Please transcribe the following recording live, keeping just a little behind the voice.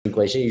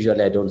question,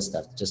 usually I don't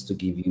start, just to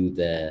give you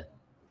to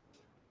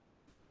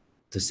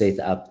set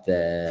up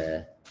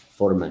the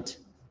format.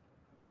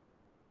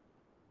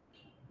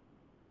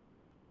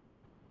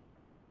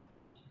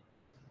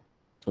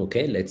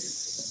 Okay, let's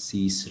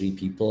see 3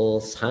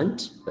 people's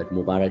hand, but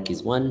Mubarak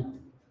is one.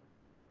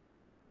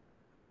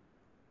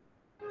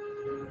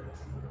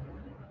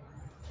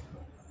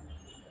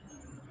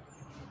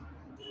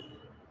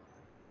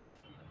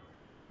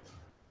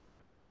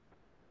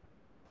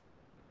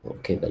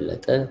 Okay,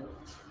 Bellata.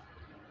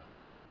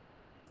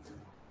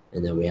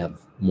 And then we have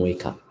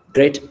Moika.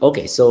 Great.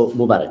 Okay, so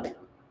Mubarak.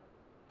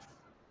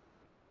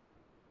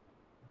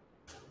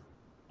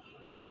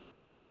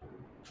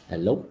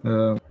 Hello.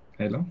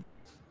 Hello.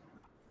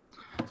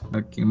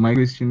 Okay, my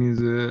question is,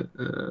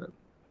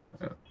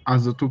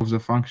 as the top of the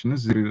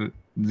functions,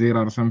 there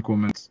are some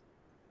comments.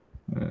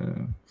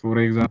 For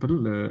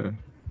example,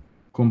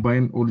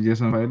 combine all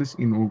JSON files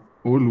in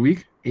all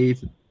week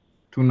 8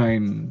 to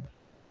 9.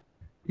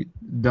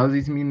 Does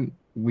it mean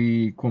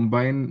we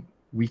combine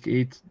week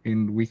 8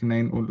 and week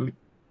 9 only?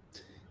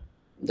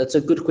 That's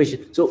a good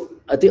question. So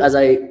I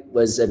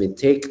think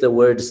take the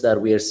words that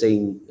we are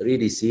saying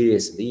really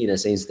seriously, in a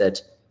sense that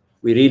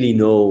we really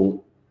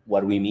know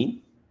what we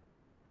mean.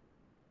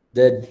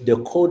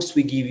 The codes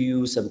we give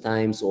you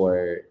sometimes,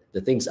 or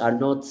the things are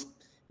not,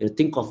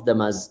 think of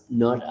them as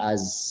not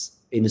as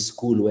in a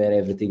school where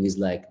everything is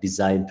like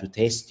designed to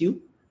test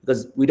you,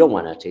 because we don't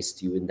want to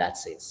test you in that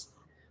sense.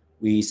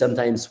 We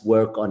sometimes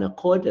work on a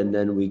code and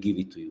then we give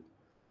it to you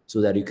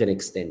so that you can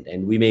extend,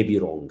 and we may be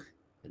wrong,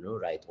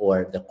 right?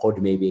 Or the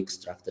code may be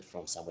extracted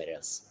from somewhere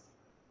else.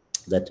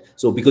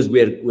 So because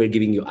we're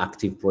giving you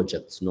active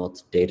projects,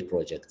 not dead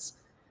projects.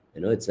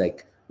 It's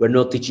like we're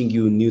not teaching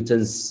you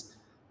Newton's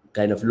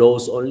kind of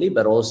laws only,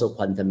 but also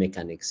quantum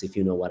mechanics, if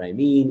you know what I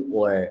mean,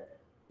 or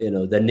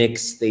the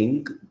next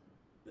thing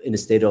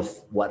instead of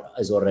what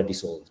is already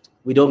solved.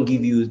 We don't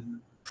give you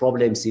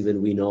problems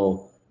even we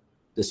know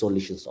the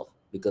solutions of,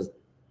 because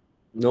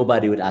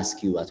nobody would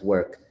ask you at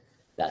work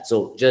that.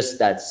 So just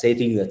that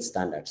setting that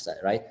standards,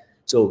 right?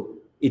 So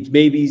it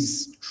may be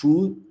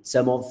true,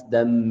 some of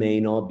them may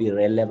not be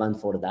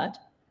relevant for that,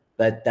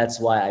 but that's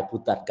why I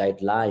put that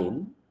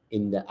guideline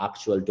in the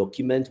actual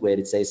document where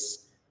it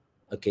says,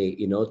 okay,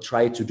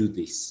 try to do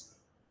this.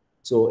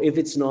 So if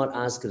it's not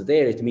asked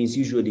there, it means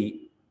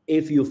usually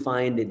if you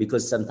find it,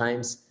 because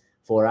sometimes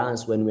for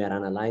us, when we are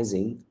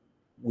analyzing,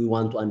 we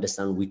want to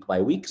understand week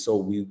by week. So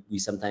we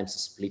sometimes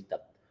split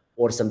up,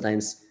 or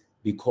sometimes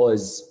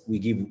because we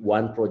give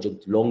one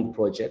project, long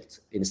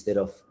project, instead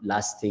of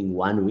lasting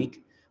 1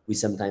 week, we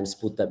sometimes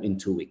put them in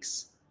 2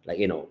 weeks. Like,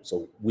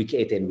 so week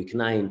 8 and week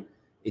 9,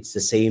 it's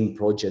the same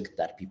project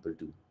that people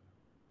do.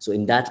 So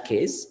in that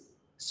case,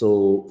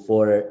 so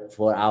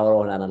for our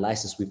own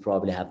analysis, we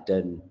probably have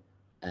done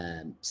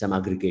some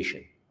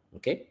aggregation,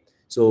 okay?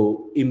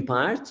 So in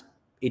part,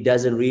 it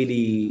doesn't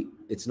really,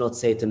 it's not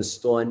set in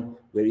stone,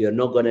 where you're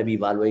not going to be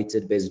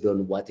evaluated based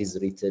on what is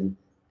written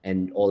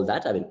and all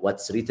that. I mean,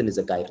 what's written is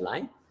a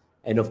guideline.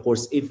 And of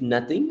course, if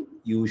nothing,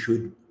 you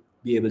should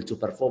be able to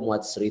perform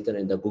what's written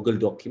in the Google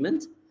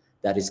document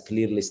that is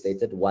clearly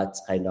stated what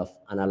kind of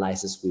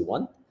analysis we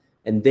want.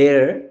 And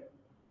there,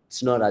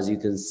 it's not, as you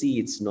can see,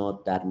 it's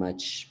not that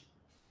much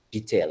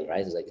detail,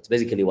 right? It's like, it's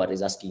basically what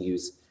is asking you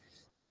is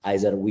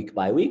either week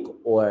by week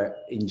or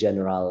in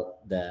general,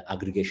 the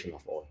aggregation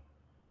of all.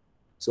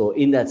 So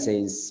in that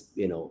sense,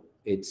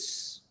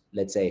 it's,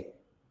 let's say,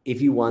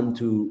 if you want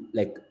to,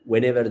 like,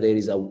 whenever there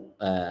is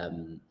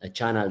a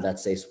channel that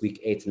says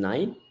week 8,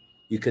 9,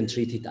 you can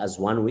treat it as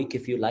 1 week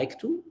if you like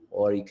to,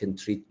 or you can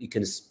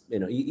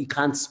you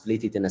can't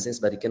split it in a sense,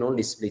 but you can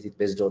only split it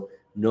based on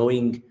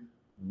knowing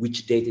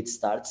which date it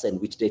starts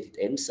and which date it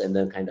ends, and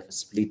then kind of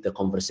split the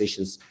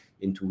conversations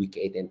into week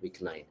 8 and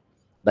week 9.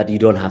 But you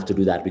don't have to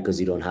do that because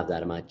you don't have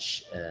that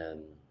much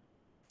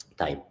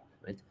time,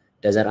 right?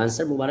 Does that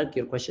answer, Mubarak,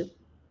 your question?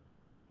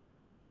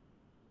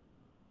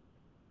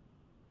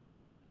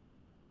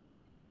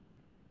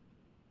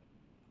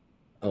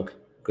 Okay,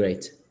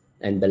 great.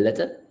 And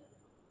Belletta?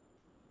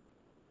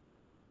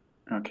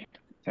 Okay,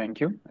 thank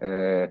you.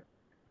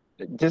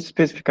 Just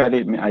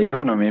specifically, I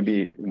don't know,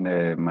 maybe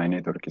my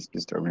network is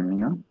disturbing me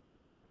now.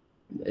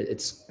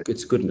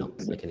 It's good now.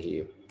 I can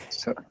hear you.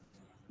 So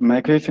my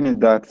question is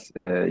that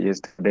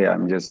yesterday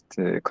I'm just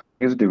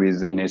confused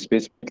with a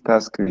specific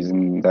task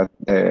within that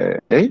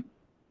day.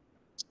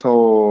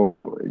 So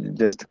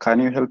just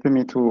can you help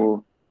me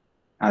to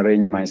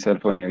arrange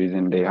myself on a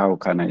within day? How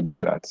can I do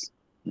that?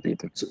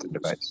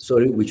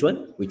 Sorry, which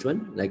one? Which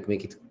one? Like,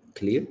 make it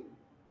clear.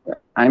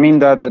 I mean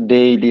that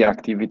daily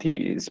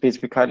activity.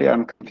 Specifically,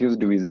 I'm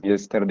confused with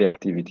yesterday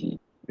activity,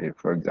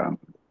 for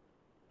example.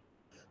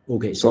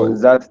 Okay, so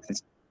that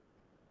is.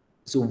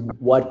 So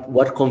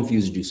what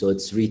confused you? So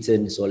it's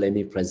written. So let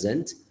me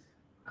present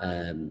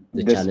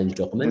the challenge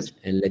document,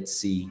 and let's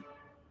see.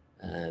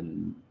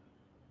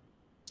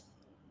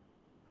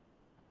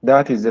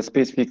 That is the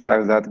specific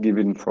task that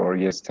given for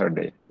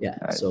yesterday.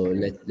 Yeah. So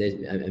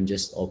I'm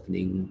just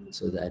opening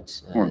so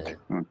that. Okay.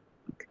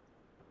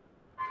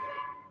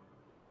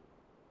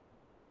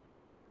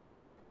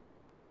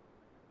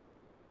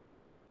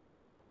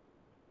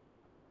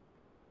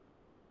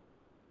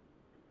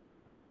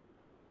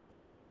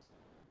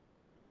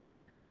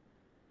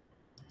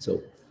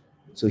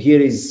 So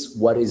here is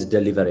what is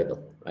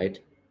deliverable, right?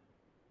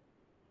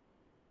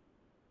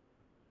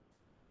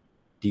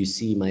 Do you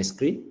see my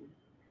screen?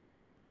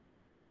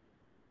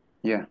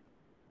 Yeah.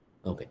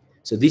 Okay.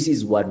 So this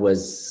is what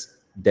was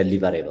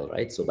deliverable,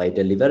 right? So by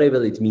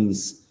deliverable, it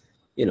means,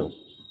 you know,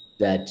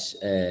 that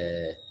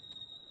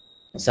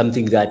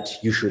something that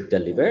you should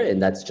deliver,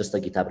 and that's just a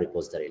GitHub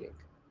repository link.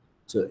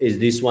 So is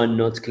this one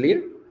not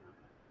clear?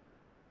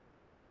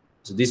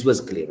 So this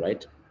was clear,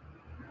 right?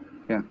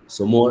 Yeah.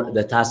 So more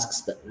the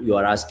tasks that you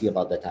are asking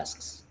about the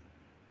tasks.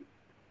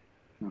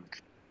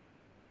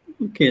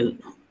 Okay.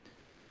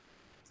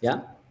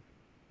 Yeah.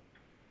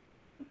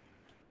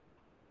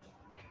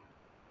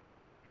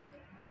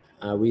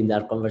 Are we in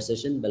that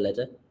conversation,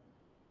 Baleta?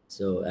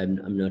 So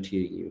I'm not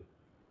hearing you.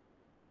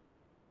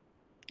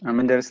 I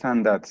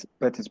understand that,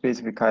 but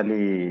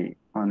specifically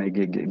on a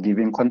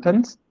given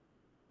content,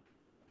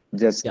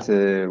 just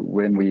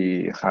when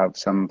we have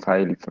some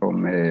file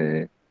from,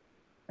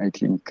 I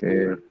think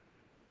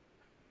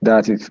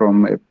that is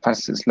from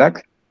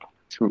Slack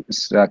to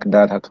Slack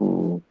data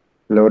to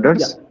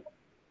loaders. Yeah.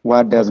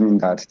 What does mean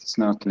that? It's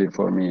not clear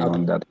for me Okay.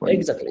 on that point.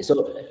 Exactly.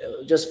 So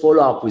just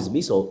follow up with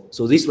me. So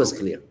this was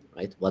clear,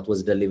 right? What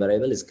was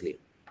deliverable is clear.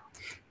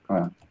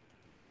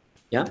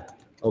 Yeah.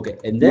 Okay.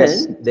 And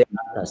then there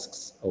are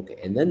tasks. Okay.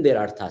 And then there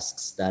are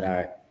tasks that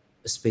are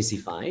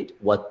specified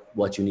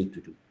what you need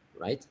to do,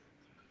 right?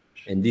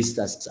 And these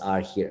tasks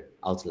are here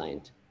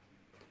outlined.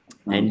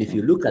 And if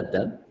you look at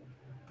them,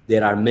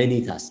 there are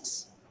many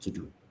tasks to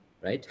do,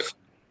 right?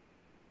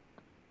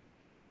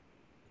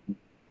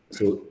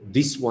 So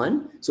this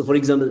one, so for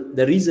example,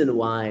 the reason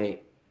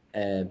why,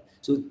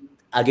 so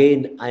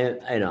again,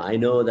 I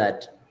know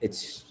that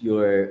it's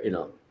your,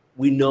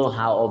 we know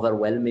how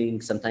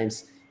overwhelming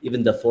sometimes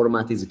even the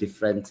format is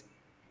different,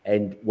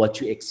 and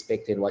what you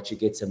expect and what you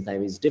get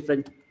sometimes is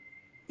different.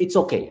 It's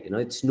okay,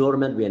 it's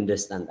normal, we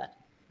understand that.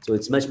 So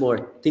it's much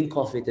more, think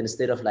of it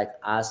instead of like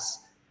us,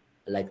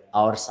 like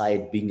our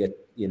side being a,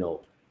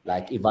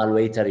 like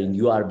evaluator and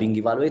you are being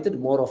evaluated,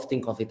 more of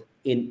think of it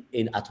in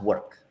at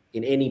work,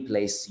 in any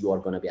place you are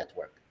going to be at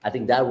work. I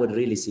think that would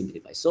really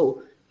simplify.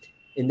 So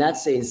in that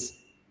sense,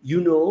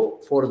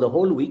 for the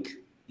whole week,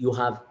 you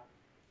have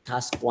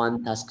task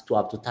 1, task 2,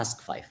 up to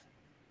task 5.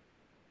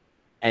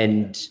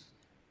 And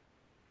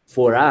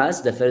for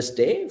us, the first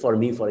day, for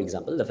me, for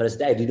example, the first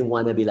day, I didn't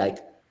want to be like,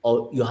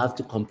 oh, you have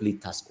to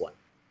complete task 1.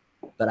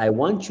 But I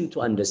want you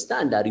to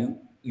understand that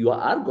you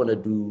are going to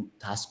do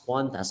task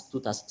 1, task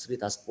 2, task 3,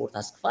 task 4,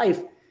 task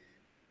 5,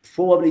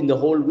 probably in the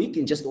whole week,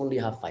 and just only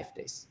have 5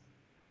 days,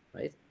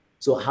 right?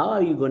 So how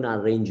are you going to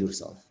arrange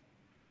yourself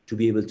to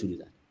be able to do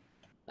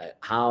that?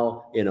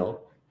 How,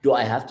 do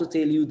I have to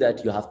tell you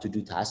that you have to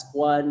do task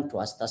 1,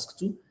 task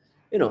 2?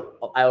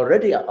 I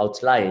already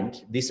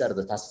outlined, these are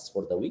the tasks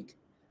for the week.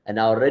 And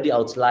I already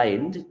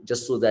outlined,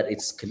 just so that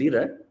it's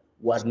clearer,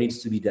 what needs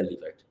to be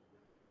delivered.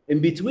 In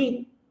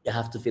between, you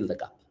have to fill the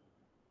gap,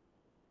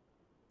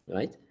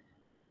 right?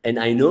 And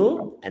I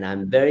know, and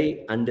I'm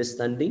very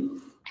understanding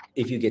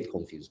if you get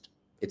confused.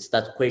 It's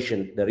that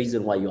question, the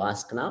reason why you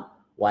ask now,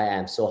 why I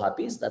am so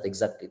happy is that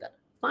exactly that.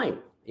 Fine,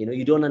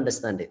 you don't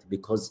understand it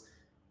because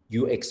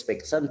you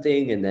expect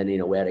something and then,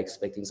 we're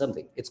expecting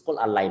something. It's called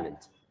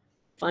alignment.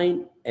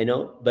 Fine,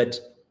 but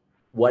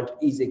what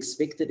is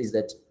expected is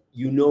that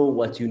you know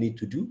what you need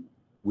to do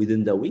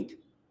within the week.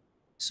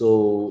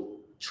 So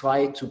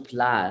try to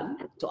plan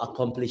to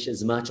accomplish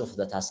as much of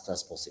the tasks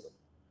as possible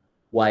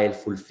while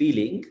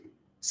fulfilling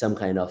some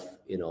kind of,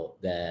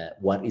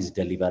 what is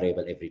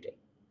deliverable every day.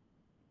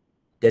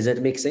 Does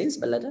that make sense,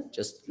 Balada?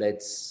 Just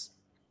let's...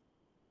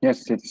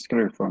 Yes, it's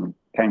clear for me.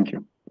 Thank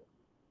you.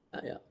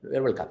 Yeah,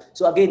 you're welcome.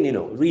 So again,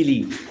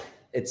 really,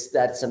 it's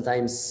that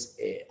sometimes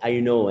I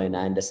know and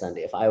I understand.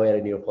 If I were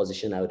in your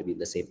position, I would be in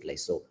the same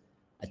place. So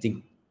I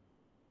think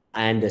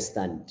I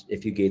understand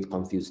if you get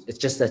confused. It's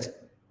just that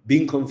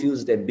being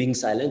confused and being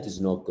silent is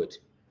not good.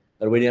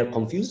 But when you're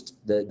confused,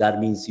 that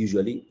means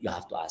usually you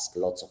have to ask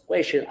lots of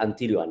questions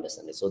until you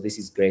understand it. So this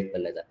is great,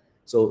 Balada.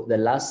 So the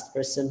last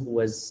person who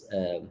was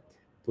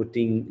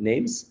putting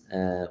names,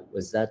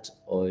 was that...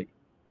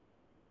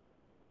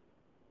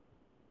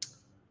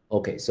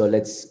 Okay, so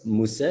let's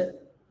Musa.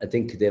 I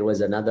think there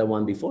was another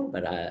one before,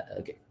 but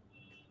okay.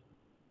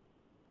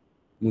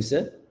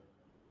 Musa?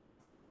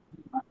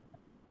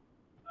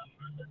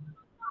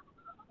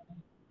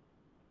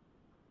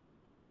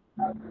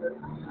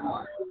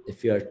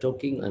 If you are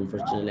talking,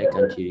 unfortunately, I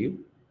can't hear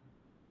you.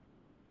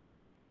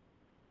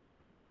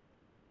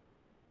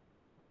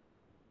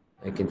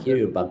 I can hear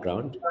your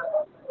background.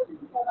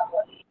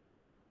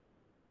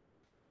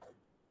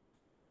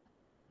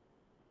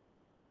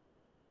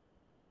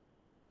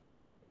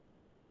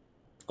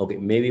 Okay,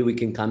 maybe we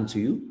can come to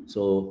you.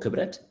 So,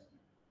 Kibret?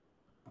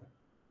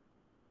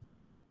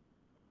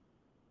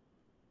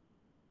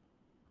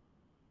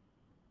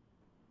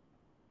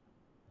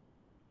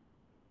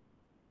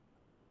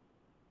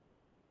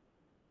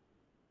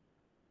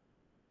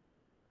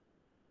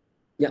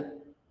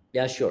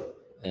 Yeah, sure,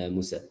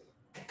 Musa.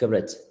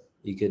 Kibret,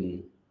 you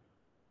can...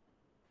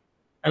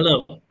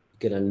 Hello.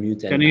 can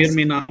unmute and Can you hear ask.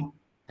 me now?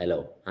 Hello.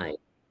 Hi. Okay,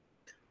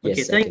 Yes,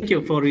 I can thank hear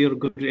you for your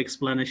good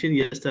explanation.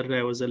 Yesterday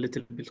I was a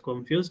little bit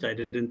confused. I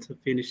didn't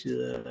finish.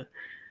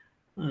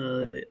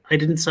 I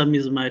didn't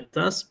submit my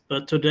task,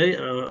 but today,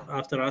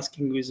 after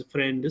asking with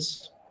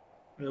friends,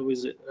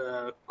 with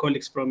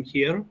colleagues from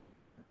here,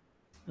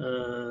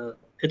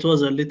 it was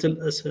a little.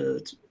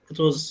 It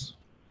was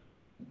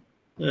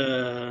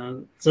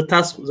the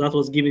task that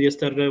was given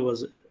yesterday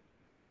was.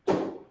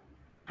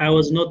 I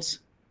was not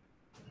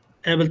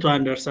able to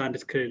understand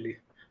it clearly.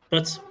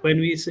 But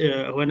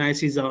when I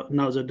see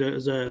now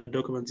the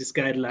document, this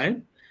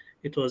guideline,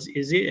 it was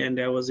easy, and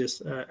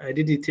I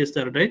did it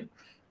yesterday.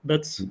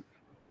 But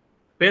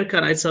where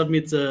can I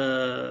submit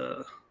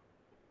the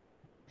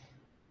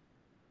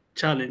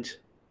challenge?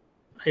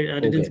 I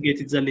didn't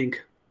get it, the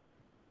link.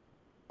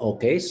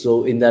 Okay,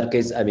 so in that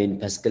case, I mean,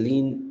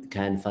 Pascaline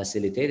can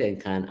facilitate and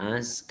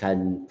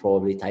can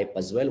probably type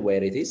as well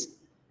where it is.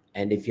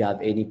 And if you have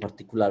any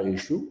particular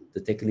issue, the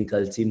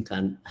technical team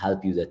can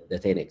help you the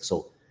 10x.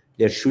 So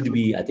there should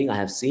be, I think I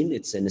have seen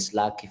it's in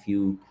Slack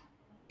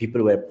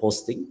people were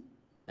posting.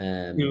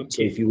 Okay.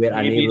 So if you were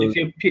maybe unable,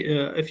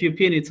 if you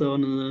pin it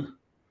on.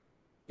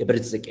 yeah, but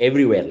it's like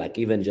everywhere, like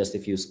even just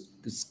if you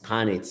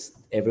scan it,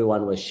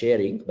 everyone was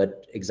sharing,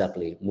 but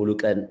exactly,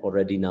 Mulukan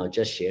already now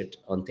just shared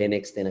on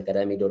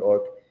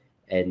 10x10academy.org.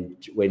 And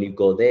when you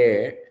go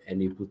there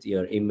and you put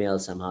your email,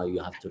 somehow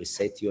you have to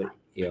reset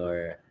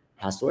your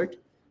password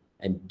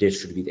and there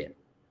should be there.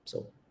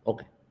 So,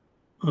 okay.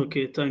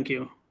 Okay, thank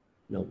you.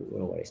 No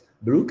worries.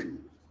 Brooke?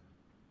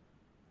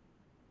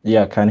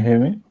 Yeah, can you hear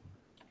me?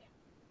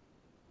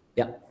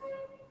 Yeah.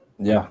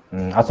 Yeah,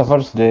 as a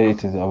first day,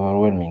 it is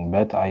overwhelming,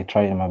 but I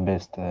try my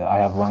best. I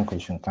have one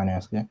question. Can I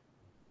ask you?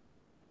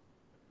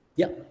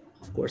 Yeah,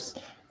 of course.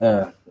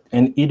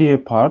 In EDA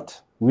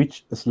part,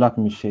 which Slack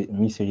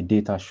message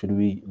data should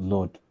we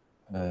load?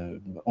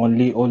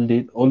 Only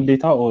all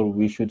data, or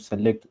we should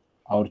select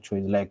our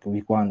choice, like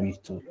week 1,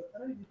 week 2?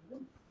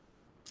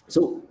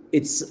 So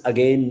it's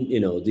again,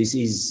 this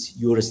is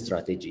your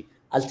strategy.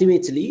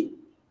 Ultimately,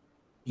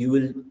 you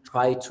will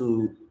try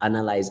to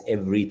analyze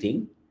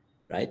everything,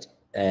 right?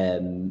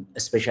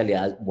 Especially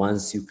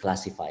once you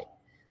classify.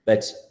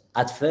 But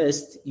at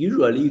first,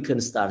 usually you can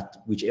start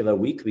whichever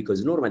week,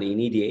 because normally in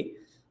EDA,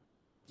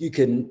 you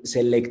can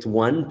select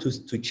one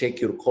to check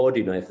your code,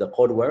 if the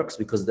code works,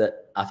 because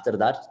after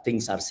that,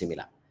 things are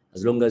similar.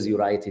 As long as you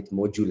write it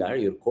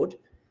modular, your code,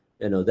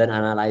 then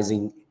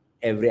analyzing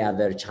every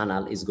other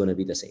channel is going to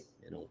be the same.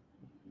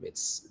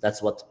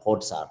 That's what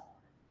codes are.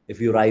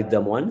 If you write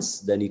them once,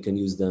 then you can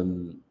use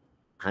them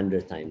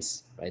 100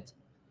 times, right?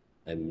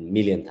 A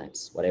million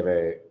times,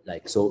 whatever.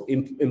 Like, so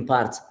in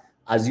part,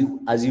 as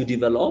you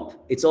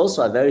develop, it's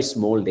also a very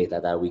small data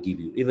that we give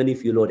you. Even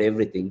if you load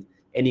everything,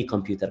 any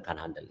computer can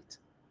handle it.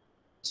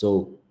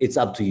 So it's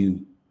up to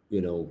you,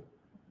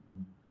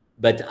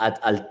 but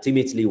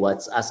ultimately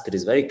what's asked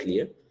is very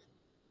clear.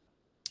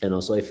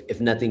 So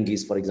if nothing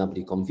is, for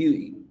example,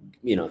 confused,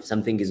 if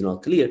something is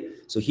not clear,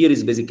 so here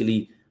is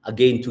basically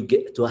again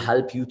to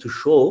help you to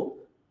show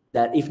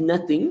that if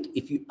nothing,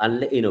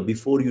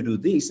 before you do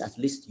this, at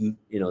least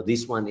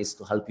this one is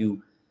to help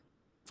you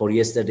for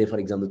yesterday, for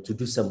example, to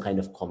do some kind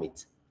of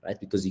commit, right?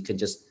 Because you can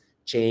just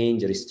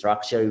change,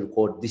 restructure your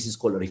code. This is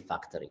called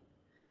refactoring,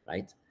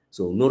 right?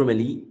 So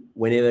normally,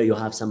 whenever you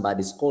have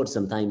somebody's code,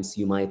 sometimes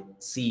you might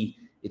see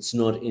it's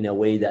not in a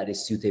way that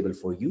is suitable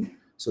for you,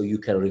 so you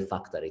can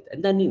refactor it.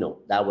 And then,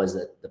 that was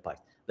the part.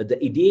 But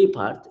the EDA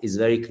part is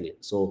very clear.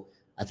 So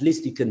at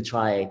least you can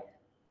try,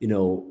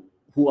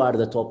 who are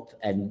the top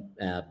and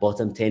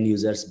bottom 10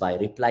 users by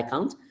reply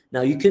count.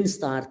 Now you can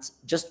start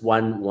just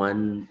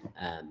one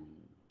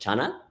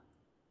channel,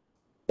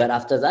 but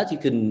after that, you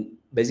can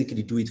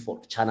basically do it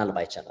for channel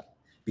by channel,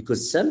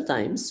 because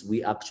sometimes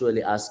we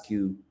actually ask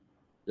you,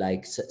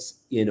 like,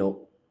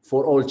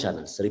 for all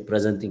channels,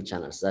 representing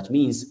channels. That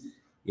means,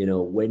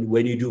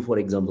 when you do, for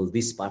example,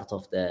 this part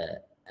of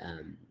the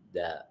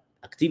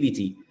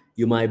activity,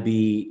 you might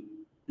be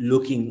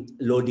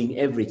loading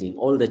everything,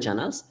 all the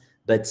channels,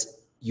 but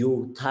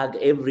you tag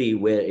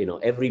everywhere,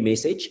 every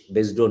message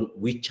based on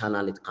which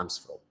channel it comes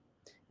from.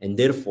 And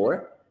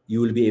therefore,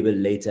 you will be able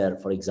later,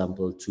 for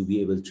example, to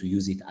be able to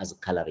use it as a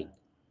coloring.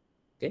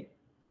 Okay.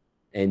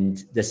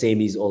 And the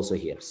same is also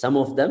here. Some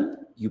of them,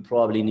 you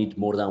probably need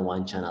more than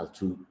one channel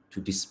to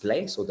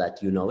display so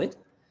that you know it.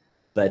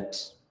 But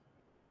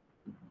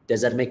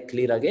does that make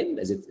clear again?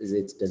 Does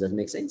that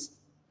make sense?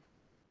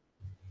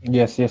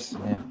 Yes. Yeah.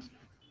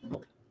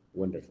 Okay,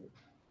 wonderful.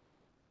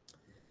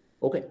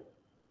 Okay.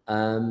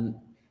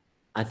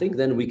 I think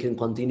then we can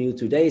continue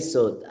today.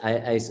 So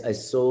I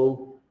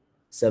saw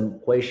some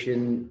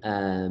question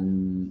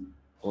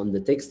on the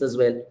text as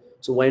well.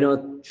 So why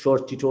not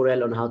short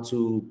tutorial on how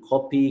to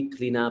copy,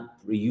 clean up,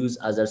 reuse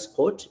others'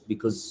 code?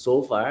 Because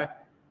so far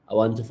I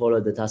want to follow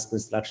the task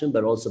instruction,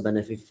 but also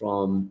benefit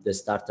from the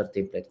starter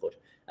template code.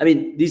 I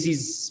mean, this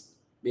is,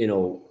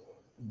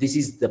 this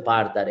is the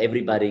part that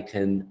everybody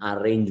can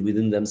arrange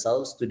within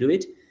themselves to do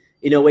it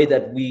in a way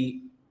that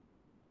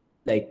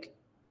there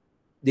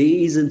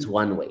isn't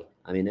one way.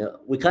 I mean,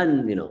 we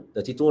can,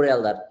 the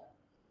tutorial that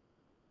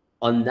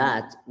on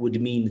that would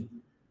mean,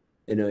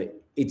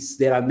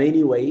 there are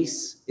many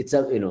ways. It's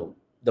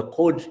the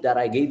code that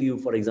I gave you,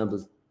 for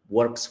example,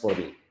 works for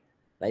me,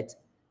 right?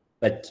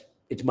 But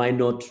it might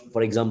not,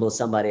 for example,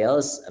 somebody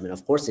else. I mean,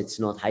 of course, it's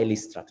not highly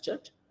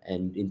structured,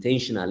 and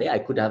intentionally, I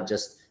could have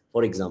just,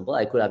 for example,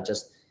 I could have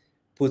just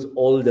put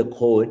all the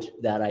code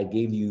that I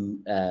gave you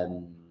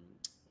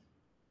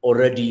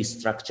already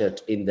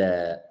structured in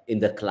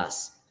the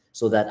class,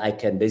 so that I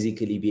can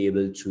basically be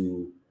able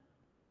to,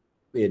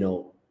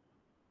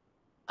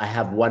 I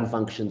have one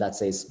function that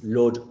says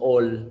load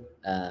all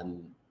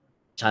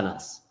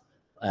channels,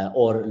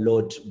 or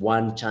load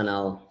one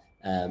channel,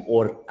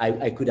 or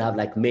I could have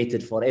like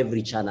mated for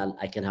every channel.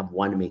 I can have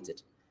one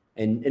mated,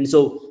 and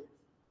so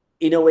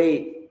in a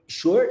way,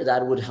 sure,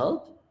 that would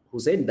help,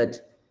 Hussein, but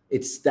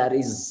that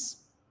is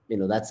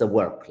that's a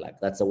work,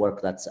 that's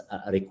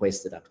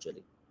requested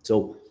actually.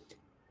 So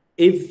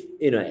if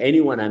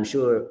anyone, I'm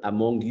sure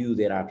among you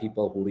there are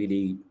people who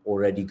really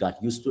already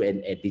got used to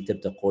and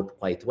edited the code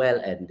quite well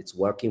and it's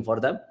working for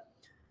them,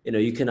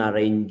 you can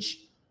arrange,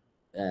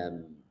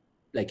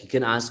 like you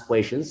can ask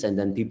questions and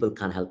then people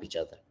can help each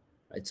other,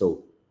 right?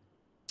 So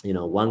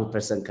one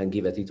person can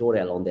give a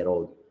tutorial on their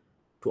own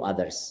to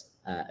others,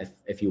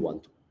 if you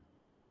want to.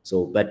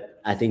 So,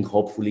 but I think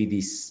hopefully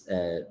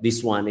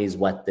this one is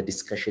what the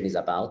discussion is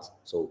about,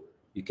 so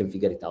you can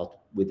figure it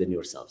out within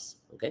yourselves.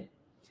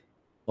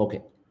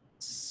 Okay,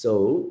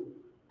 so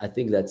I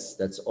think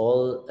that's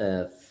all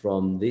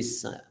from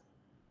this side.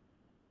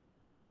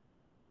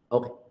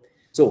 Okay,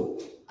 so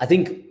I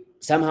think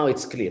somehow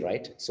it's clear,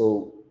 right?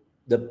 So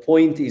the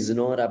point is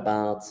not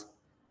about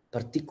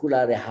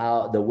particularly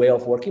how the way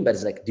of working, but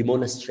it's like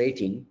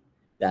demonstrating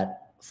that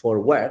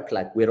for work,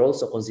 like we're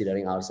also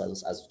considering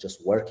ourselves as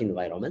just work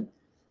environment.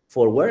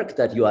 For work,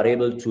 that you are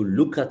able to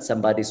look at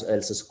somebody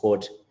else's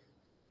code,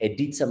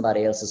 edit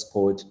somebody else's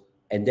code,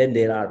 and then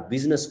there are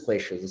business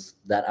questions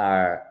that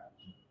are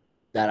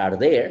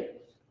there,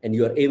 and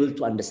you are able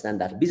to understand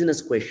that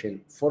business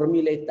question,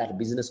 formulate that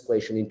business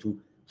question into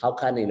how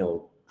can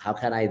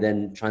I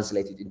then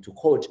translate it into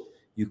code?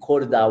 You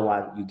code that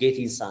one, you get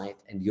insight,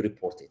 and you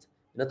report it.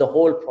 The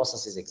whole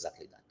process is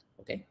exactly that.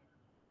 Okay.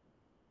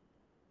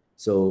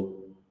 So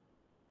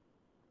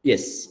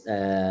yes,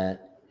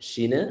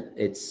 Sheena,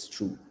 it's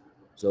true.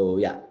 So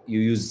yeah, you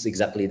use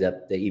exactly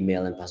the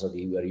email and password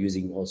you were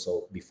using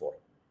also before,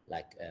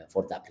 like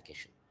for the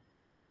application.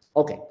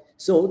 Okay,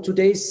 so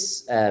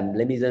today's,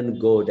 let me then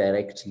go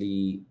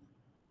directly.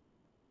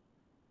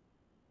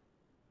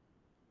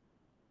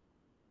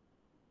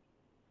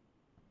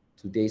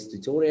 Today's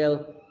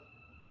tutorial.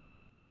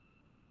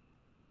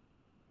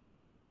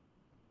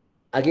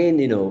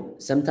 Again,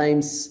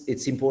 sometimes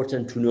it's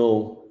important to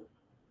know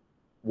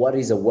what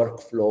is a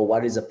workflow,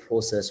 what is a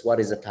process, what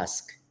is a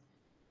task.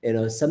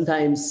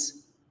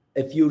 Sometimes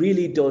if you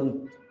really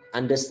don't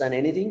understand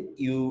anything,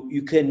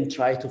 you can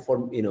try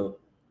to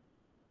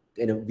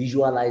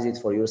visualize it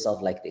for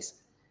yourself like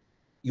this.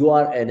 You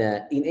are in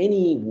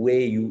any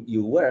way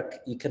you work,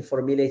 you can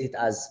formulate it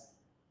as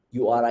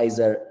you are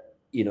either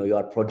you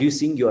are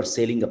producing, you are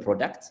selling a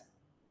product.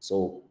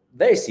 So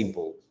very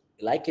simple,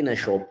 like in a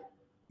shop,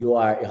 you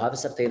have a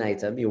certain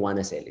item, you want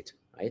to sell it,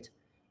 right?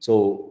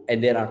 So,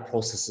 and there are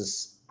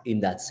processes in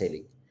that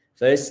selling.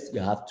 First,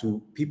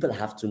 people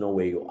have to know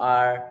where you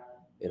are,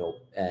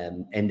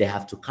 and they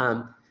have to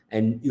come,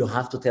 and you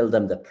have to tell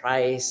them the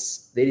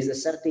price. There is a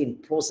certain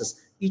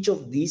process. Each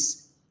of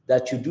these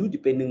that you do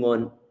depending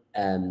on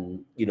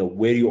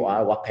where you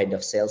are, what kind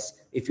of sales.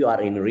 If you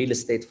are in real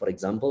estate, for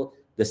example,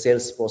 the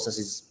sales process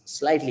is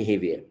slightly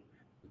heavier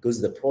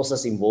because the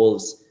process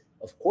involves,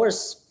 of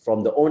course,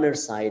 from the owner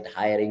side,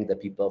 hiring the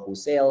people who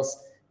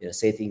sales,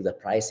 setting the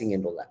pricing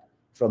and all that.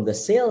 From the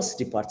sales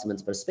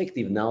department's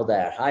perspective, now they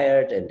are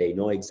hired and they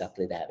know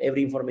exactly, they have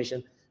every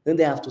information. Then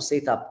they have to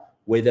set up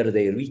whether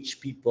they reach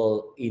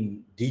people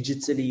in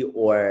digitally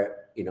or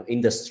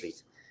in the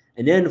street.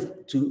 And then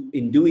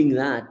in doing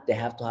that, they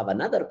have to have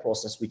another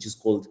process, which is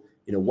called,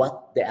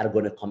 what they are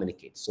going to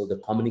communicate. So the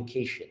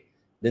communication.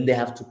 Then they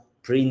have to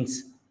print,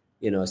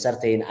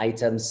 certain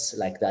items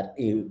like that,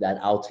 that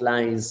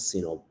outlines,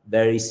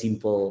 very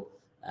simple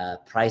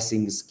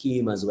pricing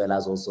scheme, as well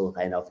as also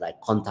kind of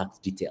like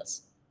contact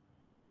details.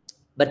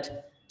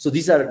 But so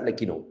these are like,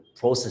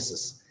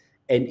 processes,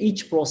 and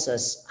each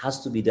process has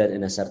to be done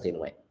in a certain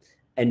way.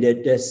 And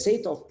the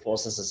set of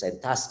processes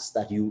and tasks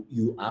that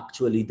you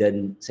actually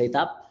then set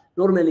up,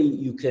 normally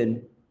you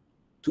can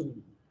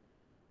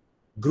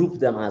group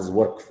them as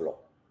workflow,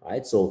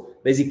 right? So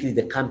basically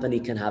the company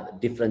can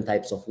have different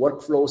types of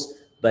workflows,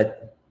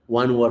 but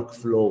one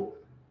workflow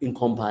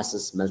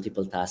encompasses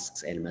multiple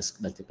tasks and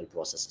multiple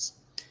processes.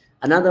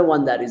 Another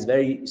one that is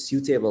very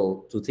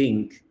suitable to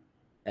think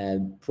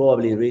and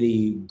probably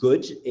really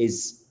good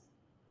is,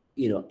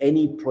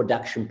 any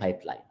production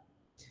pipeline,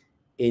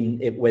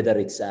 whether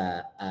it's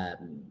a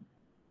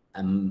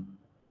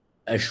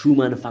shoe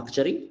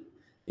manufacturing,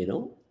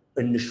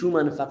 in the shoe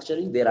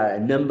manufacturing, there are a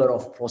number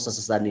of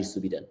processes that needs to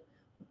be done.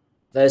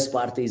 First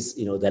part is,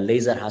 the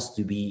laser has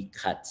to be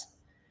cut.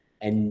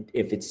 and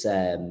if it's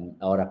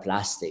or a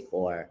plastic,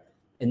 or,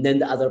 and then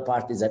the other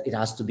part is that it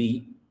has to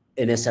be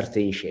in a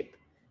certain shape,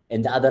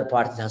 and the other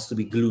part, it has to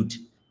be glued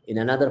in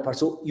another part.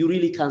 So you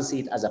really can see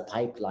it as a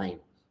pipeline,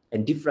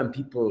 and different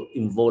people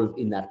involved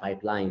in that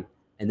pipeline,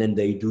 and then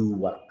they do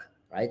work,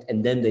 right?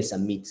 And then they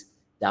submit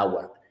that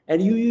work.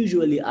 And you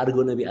usually are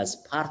going to be as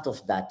part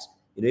of that,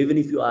 you know, even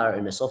if you are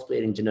in a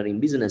software engineering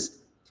business,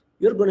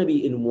 you're going to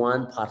be in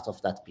one part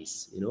of that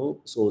piece, you know.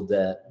 So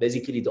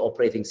basically the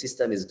operating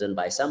system is done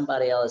by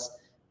somebody else,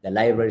 the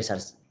libraries are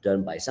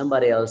done by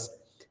somebody else,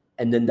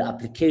 and then the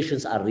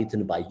applications are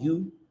written by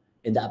you,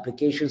 and the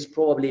applications,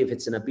 probably if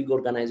it's in a big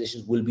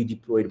organization, will be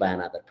deployed by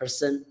another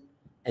person.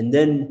 And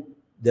then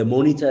the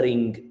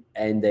monitoring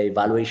and the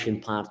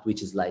evaluation part,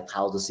 which is like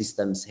how the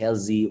system's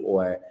healthy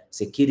or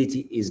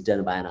security, is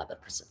done by another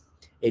person.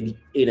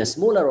 In a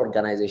smaller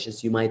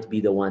organizations, you might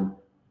be the one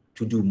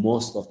to do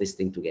most of this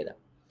thing together.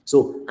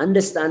 So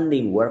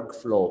understanding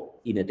workflow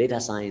in a data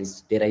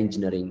science, data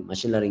engineering,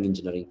 machine learning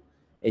engineering,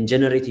 and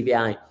generative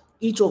AI,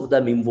 each of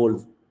them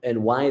involve,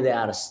 and why they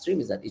are a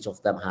stream is that each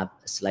of them have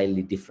a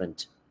slightly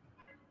different,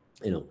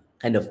 you know,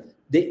 kind of,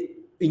 they,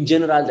 in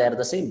general, they are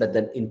the same, but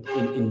then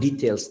in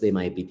details, they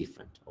might be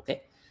different,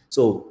 okay?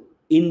 So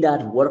in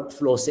that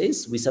workflow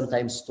says, we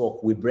sometimes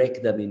we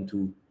break them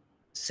into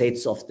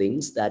sets of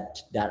things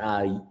that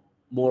are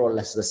more or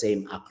less the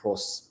same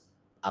across,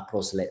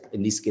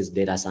 in this case,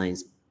 data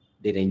science,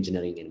 data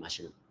engineering, and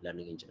machine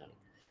learning engineering.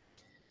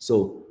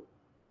 So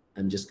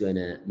I'm just going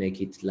to make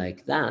it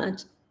like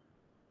that.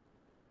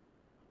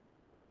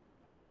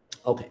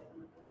 Okay.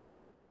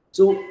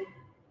 So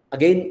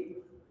again,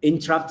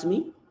 interrupt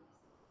me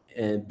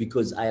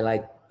because I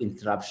like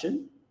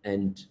interruption,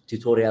 and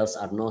tutorials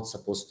are not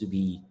supposed to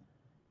be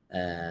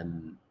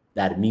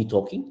that me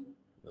talking,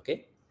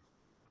 okay?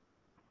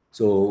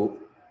 So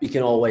you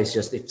can always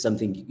just, if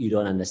something you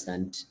don't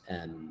understand,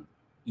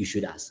 you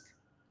should ask.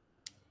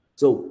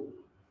 So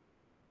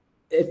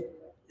if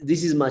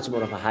this is much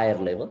more of a higher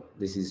level,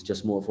 this is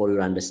just more for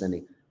your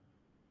understanding.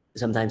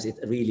 Sometimes it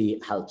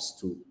really helps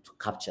to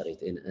capture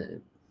it in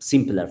a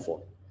simpler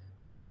form.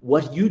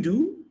 What you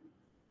do,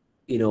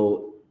 you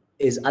know,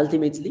 is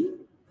ultimately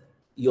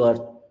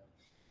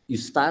you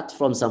start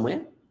from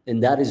somewhere,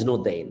 and that is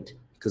not the end,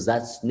 because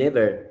that's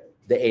never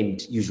the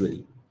end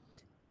usually.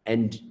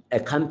 And a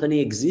company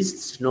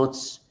exists not,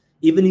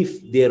 even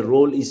if their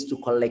role is to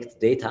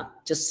collect data,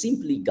 just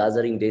simply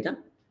gathering data,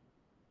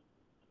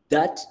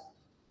 that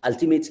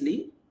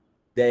ultimately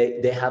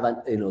they have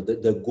a, you know,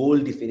 the goal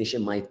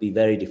definition might be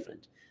very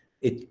different.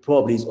 It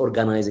probably is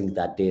organizing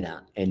that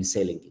data and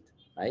selling it,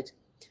 right?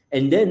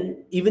 And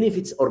then even if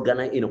it's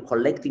you know,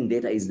 collecting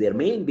data is their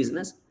main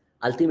business,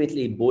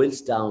 ultimately it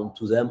boils down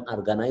to them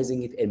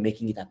organizing it and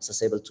making it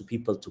accessible to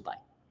people to buy.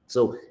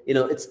 So, you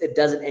know, it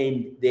doesn't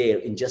end there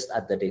in just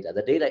at the data.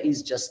 The data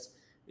is just,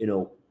 you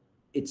know,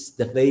 it's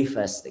the very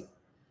first thing.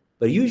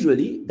 But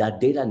usually that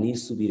data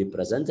needs to be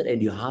represented,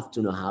 and you have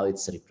to know how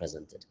it's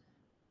represented,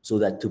 so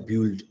that to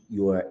build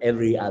your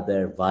every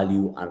other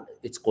value,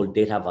 it's called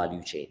data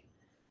value chain.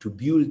 To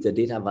build the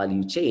data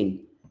value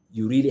chain,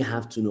 you really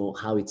have to know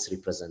how it's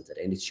represented,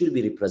 and it should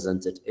be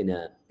represented in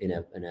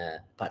a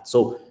part.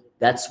 So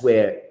that's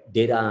where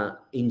data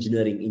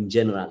engineering in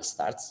general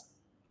starts,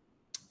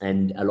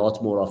 and a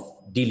lot more of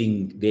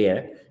dealing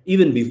there.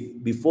 Even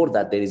before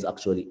that, there is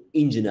actually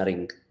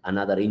engineering,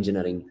 another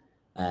engineering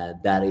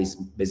that is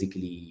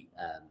basically,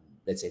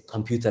 let's say,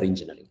 computer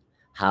engineering,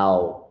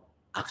 how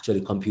actually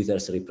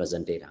computers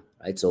represent data,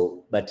 right?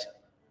 So, but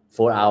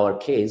for our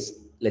case,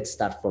 let's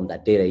start from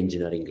that data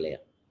engineering layer.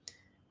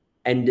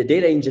 And the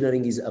data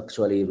engineering is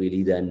actually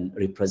really then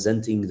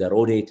representing the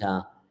raw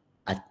data,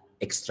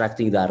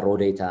 extracting that raw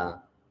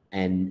data,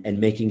 and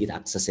making it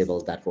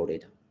accessible, that raw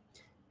data.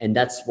 And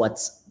that's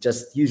what's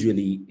just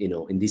usually, you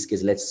know, in this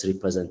case, let's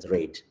represent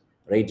rate.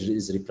 Rate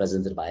is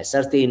represented by a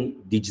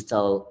certain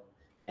digital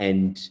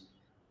and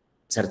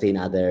certain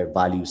other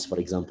values. For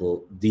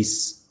example,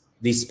 this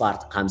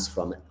part comes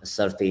from a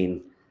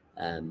certain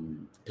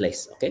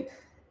place, okay?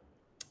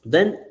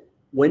 Then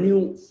when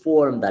you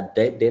form that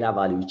data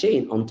value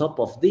chain, on top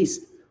of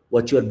this,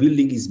 what you're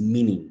building is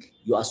meaning.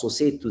 You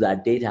associate to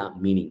that data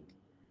meaning.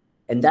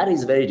 And that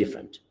is very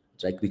different,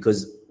 right?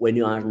 Because when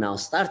you are now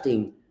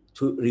starting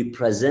to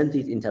represent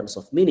it in terms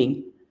of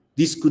meaning,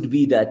 this could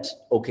be that,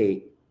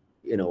 okay,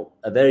 you know,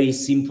 a very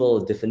simple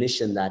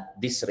definition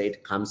that this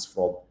rate comes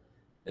from,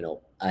 you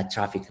know, a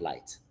traffic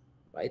light,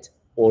 right?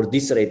 Or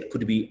this rate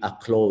could be a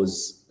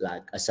clothes,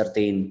 like a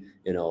certain,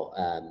 you know,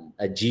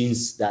 a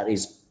jeans that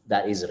is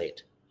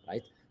red,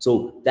 right?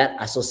 So that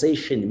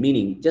association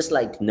meaning, just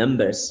like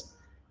numbers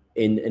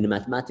in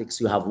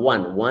mathematics, you have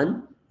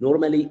one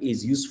normally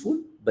is useful,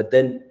 but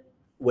then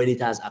when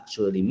it has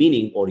actually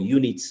meaning, or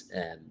units,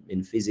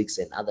 in physics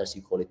and others,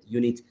 you call it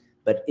unit,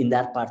 but in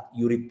that part,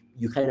 you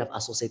kind of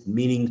associate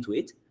meaning to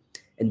it,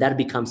 and that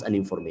becomes an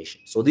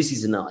information. So this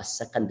is now a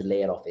second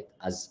layer of it,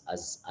 as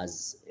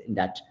in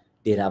that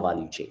data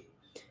value chain.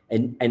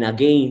 And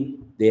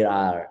again, there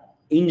are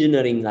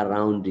engineering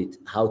around it,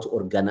 how to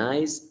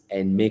organize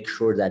and make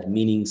sure that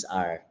meanings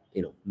are,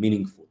 you know,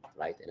 meaningful,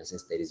 right? In a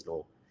sense, there is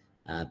no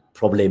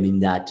problem in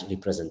that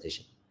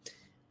representation.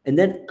 And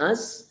then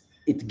as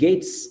it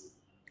gets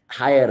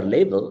higher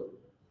level,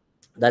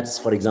 that's,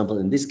 for example,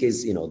 in this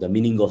case, the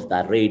meaning of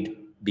that rate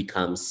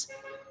becomes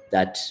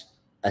that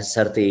a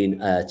certain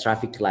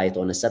traffic light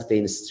on a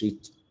certain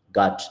street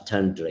got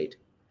turned red.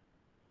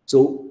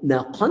 So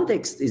now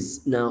context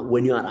is now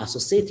when you are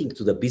associating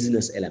to the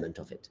business element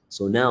of it.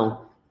 So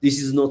now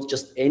this is not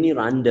just any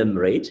random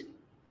rate.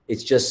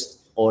 It's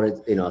just, or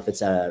if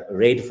it's a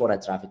rate for a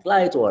traffic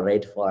light, or a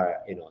rate for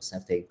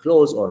certain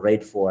clothes, or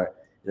rate for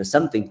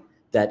something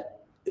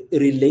that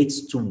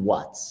relates to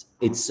what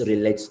it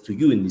relates to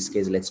you. In this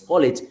case, let's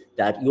call it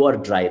that you are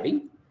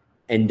driving,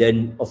 and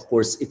then of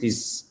course it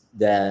is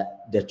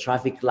the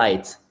traffic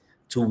light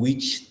to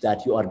which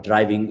that you are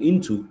driving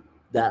into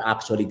that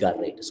actually got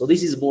red. So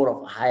this is more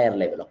of a higher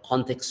level, a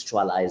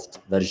contextualized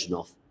version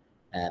of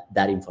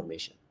that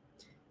information.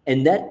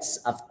 And that's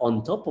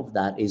on top of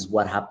that is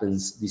what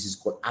happens. This is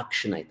called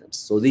action items.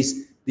 So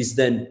this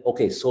then,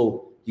 okay,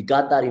 so you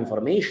got that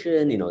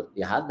information,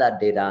 you have that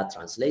data,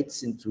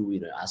 translates into,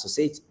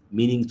 associates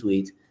meaning to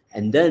it,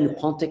 and then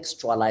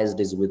contextualize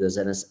this with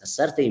a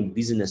certain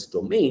business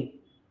domain.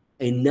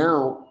 And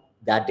now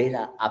that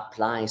data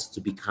applies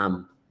to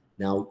become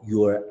now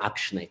your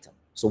action item.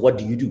 So what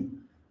do you do?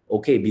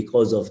 Okay,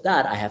 because of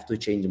that, I have to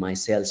change my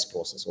sales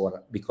process,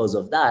 or because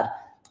of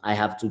that, I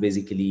have to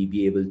basically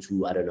be able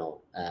to, I don't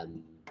know,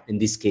 in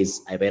this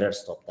case, I better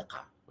stop the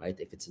car, right?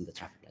 If it's in the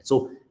traffic light.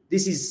 So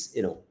this is,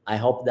 I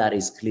hope that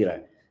is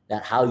clearer,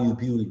 that how you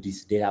build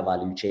this data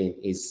value chain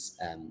is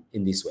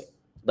in this way.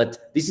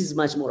 But this is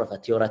much more of a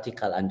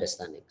theoretical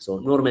understanding. So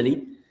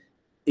normally,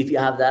 if you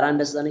have that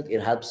understanding,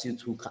 it helps you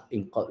to,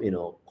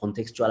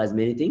 contextualize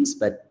many things,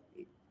 but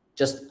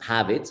just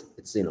have it.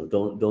 It's,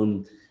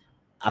 don't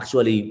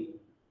actually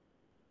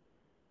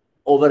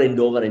over and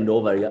over and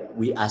over,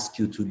 we ask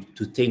you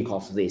to think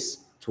of this,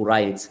 to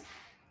write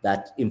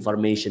that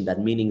information, that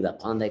meaning, that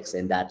context,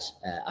 and that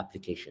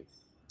application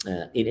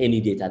in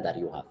any data that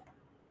you have.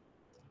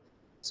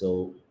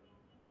 So,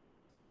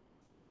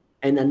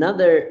 and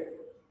another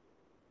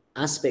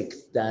aspect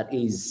that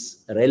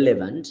is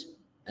relevant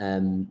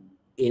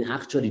in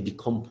actually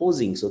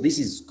decomposing. So this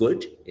is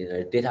good in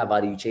a data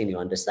value chain, you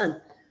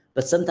understand,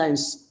 but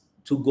sometimes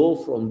to go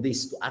from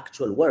this to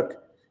actual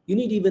work, you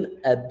need even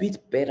a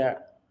bit better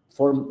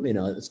form,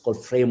 it's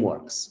called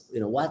frameworks.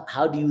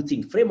 How do you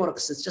think?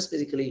 Frameworks, it's just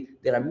basically,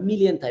 there are a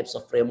million types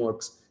of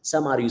frameworks.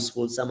 Some are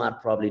useful, some are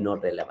probably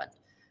not relevant.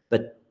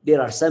 But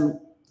there are some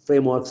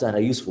frameworks that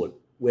are useful.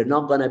 We're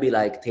not gonna be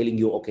like telling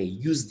you, okay,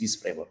 use this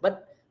framework.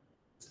 But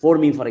for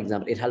me, for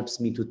example, it helps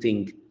me to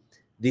think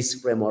this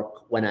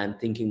framework when I'm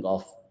thinking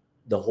of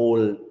the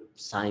whole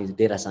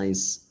data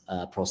science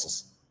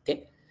process,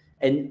 okay?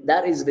 And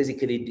that is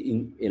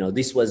basically,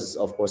 this was,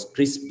 of course,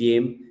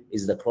 CRISP-DM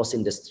is the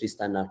cross-industry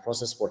standard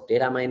process for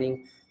data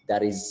mining.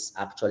 That is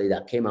actually,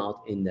 that came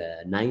out in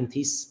the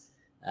 90s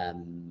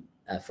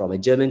from a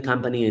German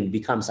company and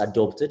becomes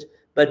adopted.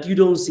 But you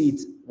don't see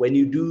it when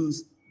you do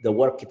the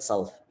work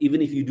itself.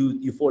 Even if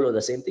you follow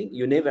the same thing,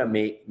 you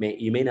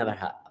may never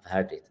have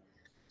heard it.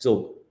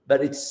 So,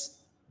 but it's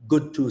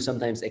good to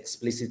sometimes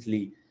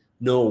explicitly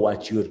know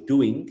what you're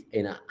doing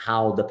and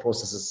how the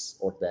processes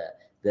or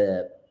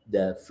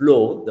the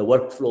flow, the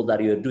workflow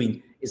that you're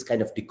doing is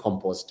kind of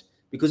decomposed,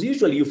 because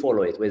usually you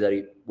follow it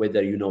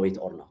whether you know it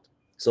or not.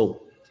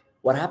 So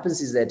what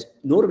happens is that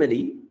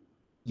normally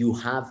you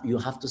have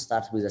to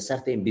start with a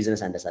certain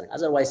business understanding.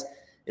 Otherwise,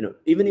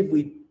 even if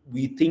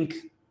we think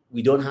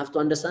we don't have to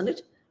understand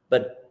it,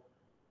 but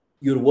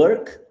your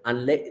work,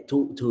 unless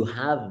to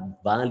have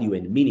value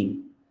and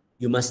meaning,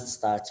 you must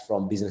start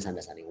from business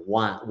understanding.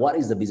 What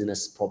is the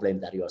business problem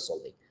that you are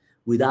solving?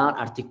 Without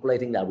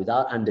articulating that,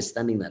 without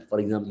understanding that, for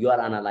example, you are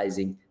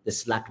analyzing the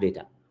Slack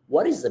data.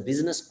 What is the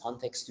business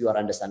context you are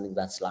understanding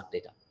that Slack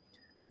data?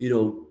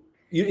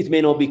 It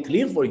may not be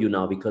clear for you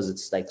now because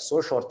it's like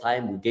so short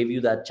time. We gave you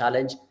that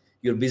challenge.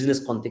 Your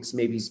business context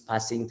maybe is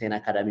passing 10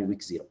 Academy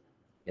week 0.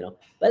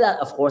 But that,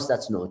 of course,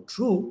 that's not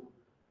true.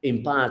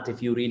 In part,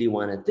 if you really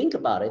want to think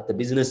about it, the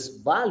business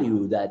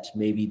value that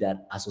maybe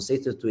that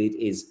associated to it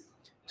is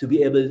to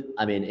be able,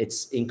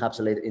 it's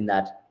encapsulated in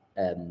that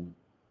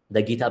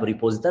the GitHub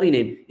repository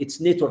name, it's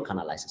network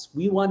analysis.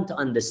 We want to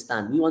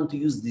understand, we want to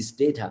use this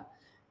data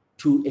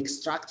to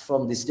extract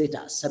from this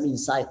data some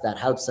insight that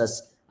helps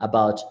us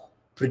about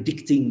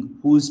predicting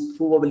who's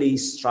probably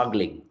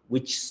struggling,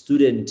 which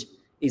student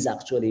is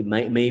actually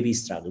maybe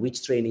struggling,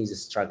 which trainee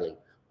is struggling,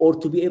 or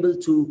to be able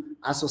to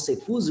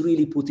associate who's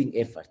really putting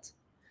effort.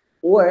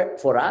 Or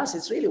for us,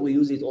 it's really, we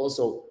use it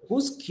also,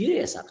 who's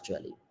curious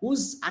actually,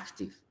 who's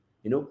active.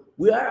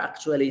 We are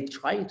actually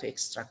trying to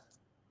extract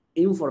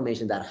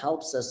information that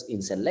helps us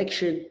in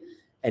selection,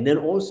 and then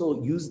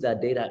also use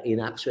that data in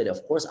actually,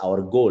 of course,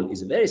 our goal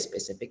is very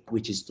specific,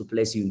 which is to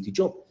place you into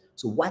job.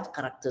 So what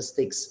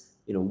characteristics,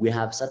 we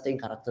have certain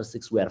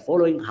characteristics we are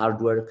following: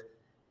 hard work,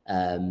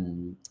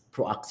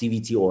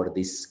 proactivity, or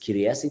this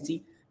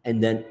curiosity,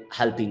 and then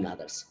helping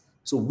others.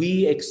 So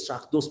we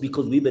extract those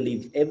because we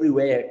believe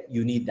everywhere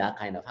you need that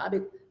kind of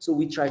habit. So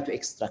we try to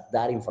extract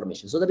that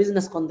information. So the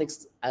business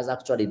context is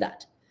actually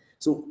that.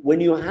 So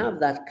when you have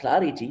that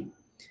clarity,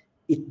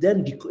 it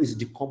then is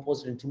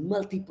decomposed into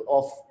multiple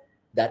of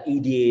that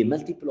EDA,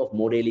 multiple of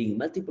modeling,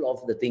 multiple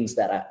of the things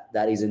that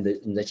is in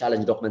the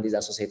challenge document is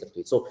associated to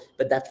it. So,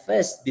 but that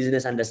first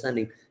business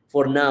understanding,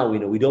 for now,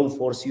 we don't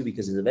force you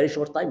because it's a very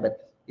short time,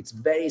 but it's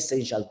very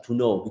essential to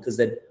know, because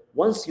then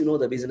once you know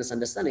the business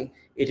understanding,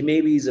 it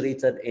maybe is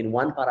written in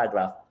one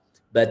paragraph,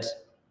 but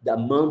the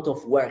amount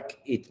of work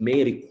it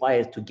may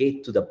require to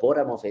get to the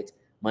bottom of it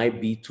might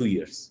be 2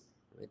 years.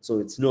 Right? So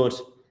it's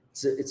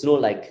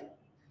not like,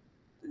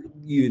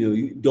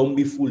 you don't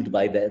be fooled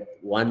by that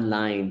one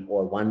line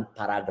or one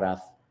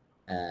paragraph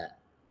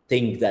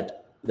thing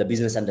that the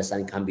business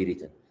understanding can be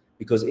written,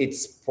 because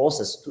it's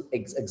processed to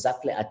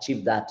exactly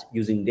achieve that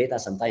using data.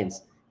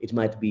 Sometimes it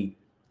might be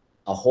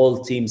a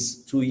whole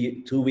team's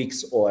 2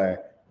 weeks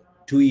or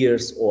 2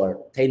 years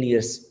or 10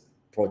 years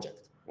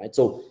project, right?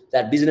 So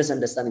that business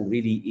understanding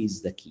really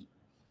is the key.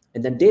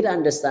 And then data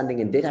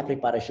understanding and data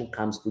preparation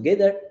comes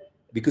together,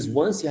 because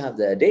once you have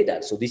the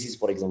data, so this is,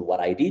 for example, what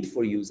I did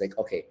for you is like,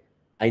 okay,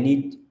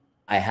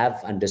 I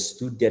have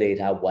understood the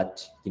data,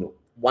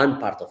 one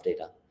part of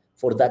data.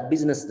 For that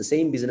business, the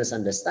same business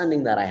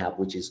understanding that I have,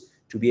 which is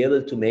to be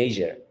able to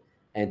measure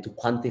and to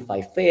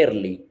quantify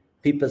fairly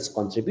people's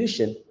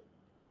contribution,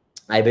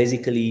 I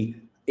basically,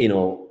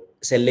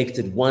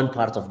 selected one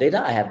part of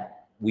data.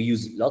 We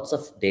use lots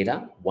of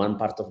data. One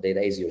part of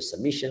data is your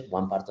submission.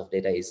 One part of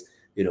data is,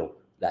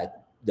 like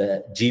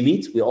the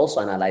GMeet. We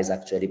also analyze,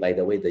 actually, by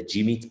the way, the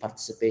GMeet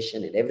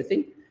participation and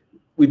everything.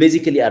 We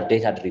basically are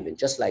data driven,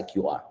 just like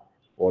you are,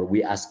 or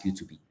we ask you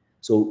to be.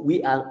 So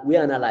we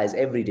analyze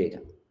every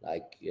data,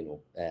 like,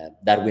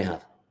 that we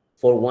have,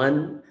 for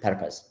one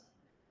purpose,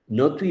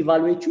 not to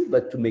evaluate you,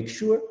 but to make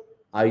sure,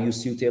 are you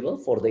suitable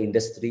for the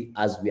industry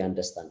as we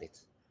understand it?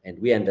 And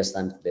we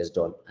understand based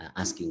on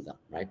asking them,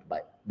 right?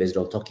 Based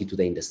on talking to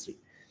the industry.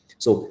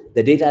 So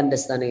the data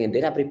understanding and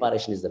data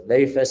preparation is the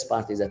very first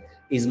part.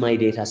 Is my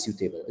data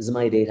suitable? Is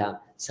my data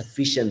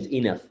sufficient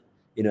enough?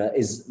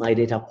 Is my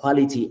data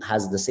quality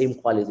has the same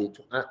quality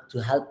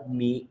to help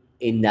me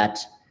in that,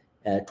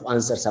 to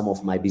answer some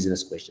of my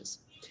business questions.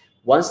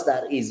 Once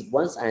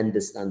I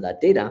understand that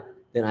data,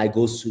 then I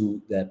go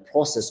through the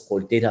process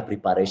called data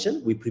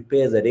preparation. We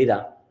prepare the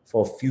data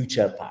for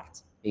future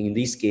parts. In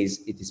this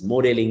case, it is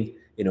modeling,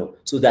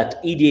 so that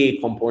EDA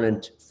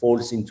component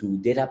falls into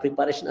data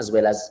preparation as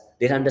well as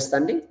data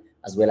understanding,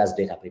 as well as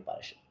data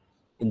preparation.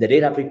 In the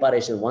data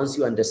preparation, once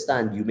you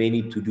understand, you may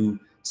need to do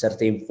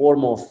certain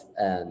form of,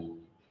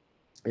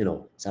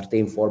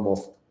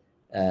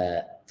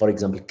 for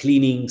example,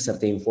 cleaning,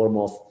 certain form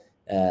of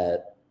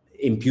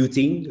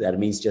imputing, that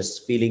means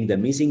just filling the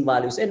missing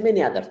values, and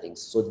many other things.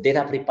 So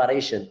data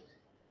preparation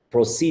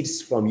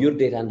proceeds from your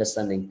data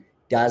understanding,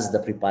 does the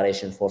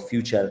preparation for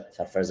future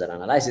further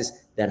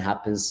analysis, then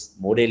happens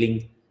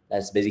modeling.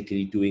 That's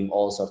basically doing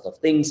all sorts of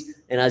things.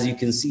 And as you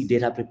can see,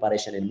 data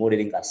preparation and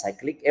modeling are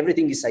cyclic.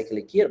 Everything is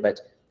cyclic here, but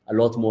a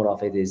lot more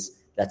of it is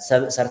that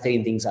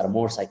certain things are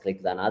more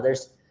cyclic than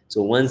others.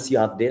 So once you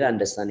have data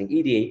understanding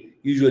EDA,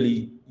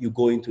 usually you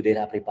go into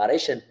data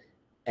preparation,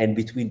 and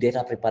between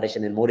data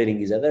preparation and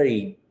modeling is a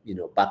very,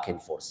 back and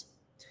forth.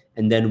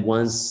 And then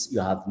once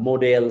you have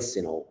models,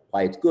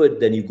 quite good,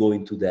 then you go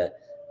into the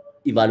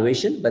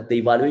evaluation. But the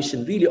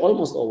evaluation really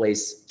almost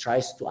always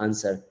tries to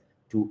answer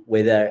to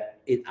whether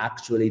it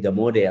actually, the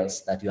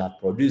models that you have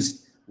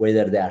produced,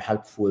 whether they are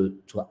helpful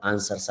to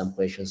answer some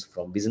questions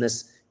from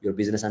your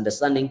business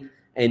understanding.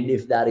 And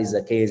if that is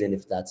the case, and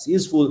if that's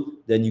useful,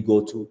 then you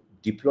go to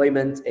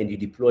deployment, and you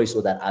deploy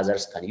so that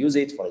others can use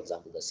it. For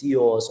example, the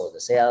CEOs or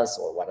the sales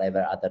or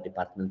whatever other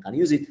department can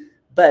use it.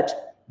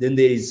 But then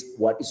there is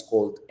what is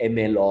called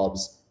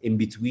MLOps in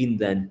between,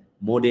 then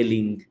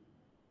modeling,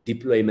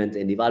 deployment,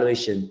 and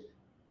evaluation.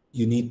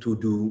 You need to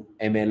do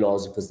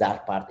MLOps because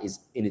that part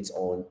is in its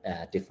own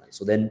different.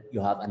 So then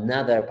you have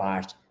another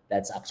part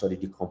that's actually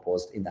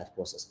decomposed in that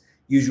process.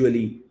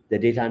 Usually the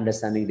data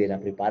understanding, data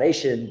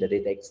preparation, the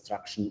data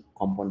extraction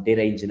component,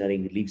 data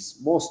engineering lives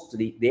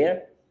mostly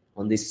there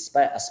on this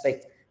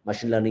aspect.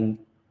 Machine learning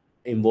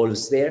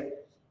involves there,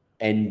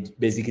 and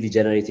basically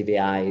generative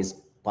AI is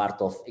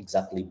part of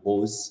exactly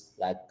both,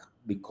 like,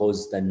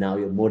 because then now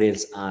your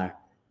models are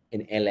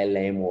an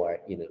LLM, or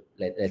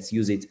let's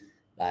use it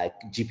like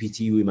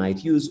GPT we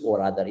might use,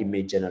 or other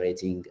image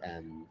generating,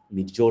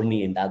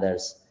 Midjourney and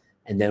others.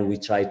 And then we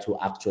try to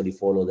actually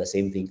follow the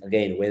same thing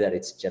again, whether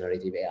it's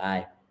generative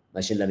AI,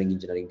 machine learning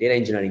engineering, data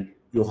engineering,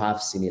 you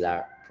have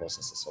similar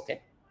processes.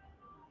 Okay,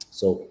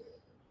 so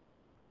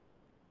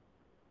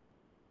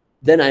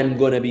then I'm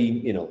going to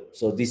be,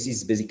 so this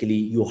is basically,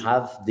 you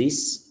have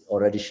this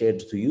already shared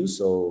to you.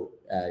 So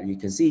you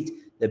can see it.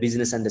 The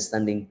business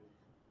understanding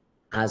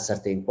has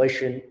certain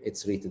question.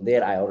 It's written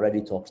there. I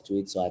already talked to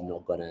it, so I'm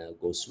not going to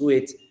go through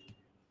it.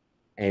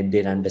 And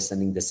data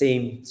understanding the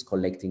same. It's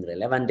collecting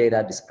relevant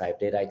data, describe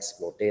data,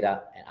 explore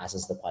data, and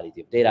assess the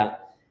quality of data.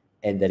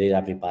 And the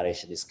data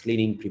preparation is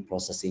cleaning,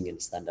 pre-processing, and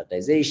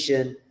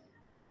standardization.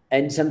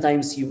 And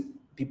sometimes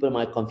people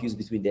might confuse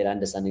between data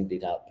understanding and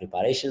data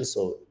preparation.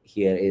 So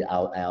here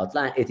I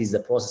outline it is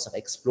the process of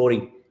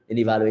exploring and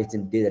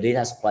evaluating the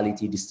data's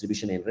quality,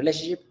 distribution, and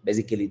relationship.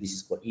 Basically, this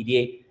is called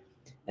EDA.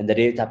 And the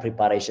data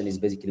preparation is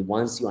basically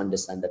once you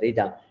understand the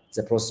data, it's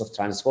a process of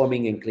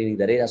transforming and cleaning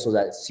the data so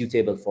that it's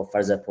suitable for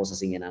further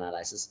processing and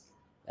analysis.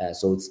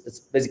 So it's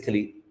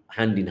basically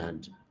hand in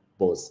hand,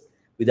 both.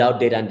 Without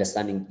data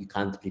understanding, you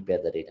can't prepare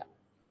the data.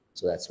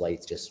 So that's why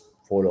it just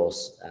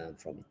follows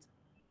from it.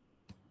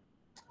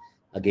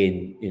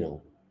 Again,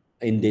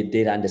 in the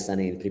data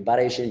understanding and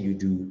preparation, you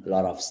do a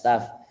lot of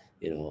stuff,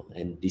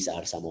 and these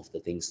are some of the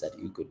things that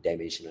you could: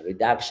 dimensional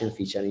reduction,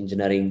 feature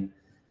engineering,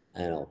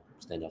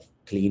 kind of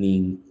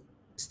cleaning,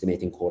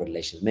 estimating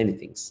correlations, many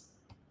things.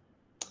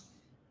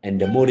 And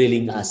the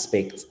modeling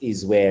aspect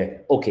is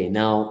where, okay,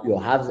 now you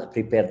have the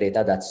prepared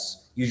data.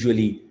 That's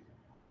usually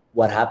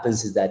what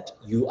happens is that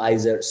you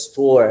either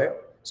store,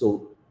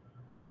 so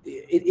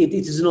it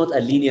is not a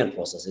linear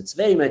process. It's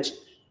very much,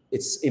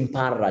 it's in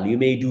parallel. You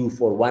may do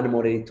for one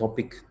modeling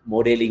topic,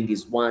 modeling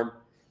is one,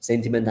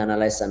 sentiment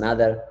analysis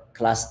another,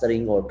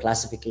 clustering or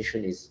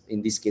classification is,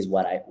 in this case,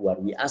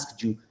 what we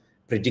asked you,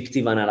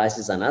 predictive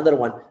analysis another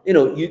one.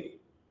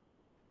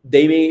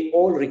 They may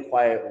all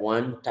require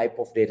one type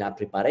of data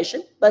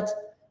preparation, but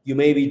you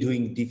may be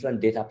doing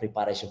different data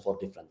preparation for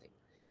different things.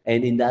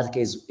 And in that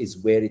case is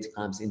where it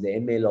comes in the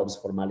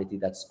MLOps formality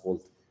that's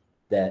called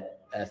the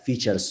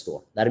feature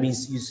store. That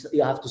means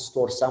you have to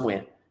store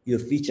somewhere your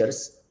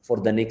features for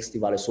the next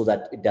evaluation so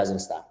that it doesn't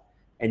stop.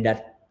 And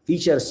that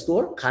feature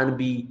store can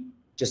be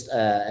just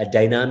a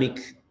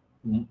dynamic,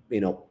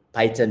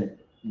 Python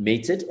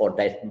method or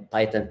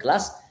Python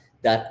class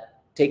that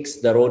takes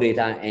the raw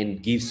data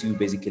and gives you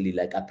basically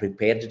like a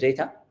prepared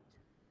data.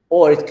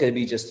 Or it can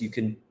be just, you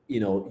can,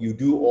 you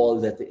do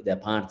all the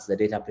parts, the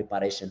data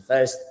preparation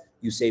first,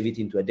 you save it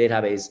into a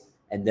database,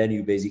 and then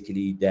you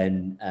basically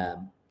then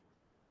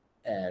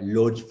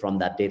load from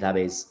that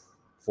database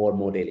for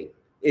modeling.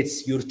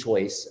 It's your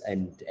choice,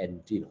 and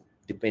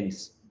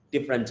depends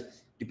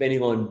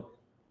depending on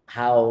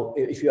how.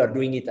 If you are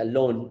doing it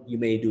alone, you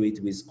may do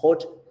it with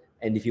code,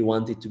 and if you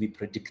want it to be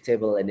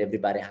predictable and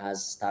everybody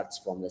starts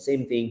from the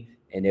same thing,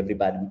 and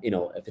everybody,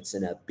 if it's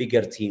in a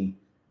bigger team,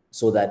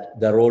 so that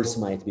the roles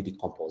might be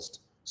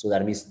decomposed. So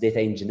that means data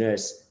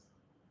engineers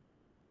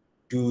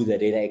do the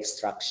data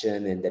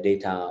extraction and the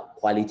data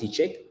quality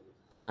check.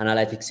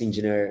 Analytics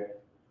engineer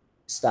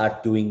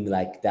start doing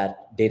like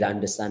that data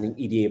understanding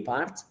EDA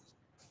part.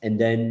 And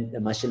then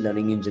the machine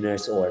learning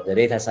engineers or the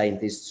data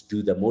scientists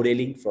do the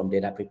modeling from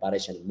data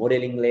preparation and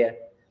modeling layer.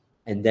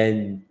 And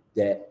then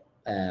the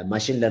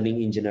machine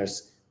learning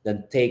engineers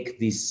then take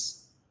the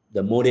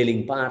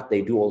modeling part,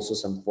 they do also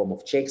some form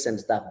of checks and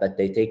stuff, but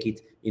they take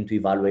it into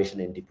evaluation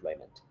and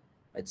deployment.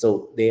 Right?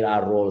 So there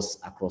are roles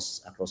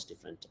across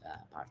different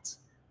parts.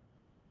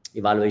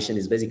 Evaluation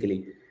is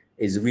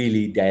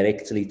really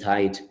directly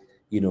tied,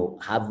 if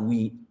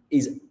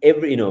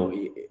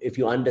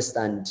you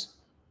understand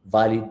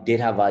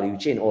data value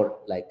chain, or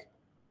like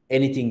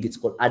anything, it's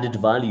called added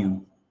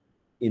value.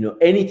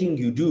 Anything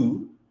you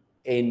do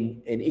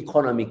in an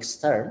economics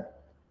term,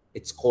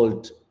 it's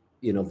called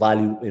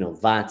value.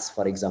 VATs,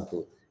 for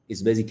example,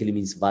 is basically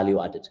means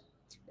value added.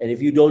 And if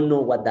you don't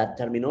know what that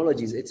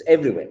terminology is, it's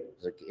everywhere.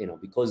 Like,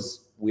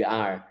 because we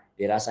are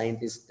data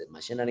scientists,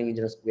 machine learning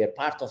engineers, we are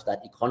part of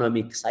that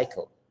economic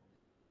cycle.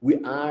 We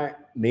are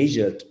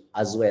measured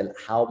as well,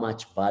 how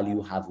much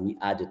value have we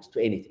added to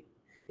anything.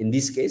 In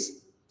this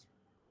case,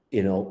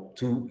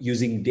 to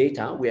using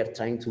data, we are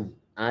trying to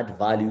add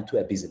value to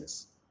a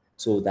business.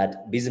 So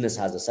that business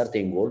has a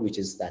certain goal, which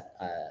is that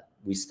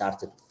we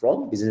started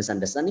from business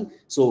understanding.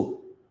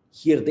 So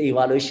here the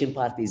evaluation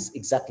part is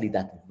exactly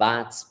that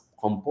VATS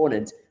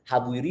component.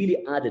 Have we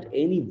really added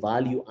any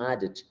value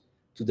added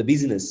to the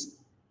business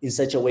in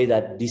such a way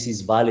that this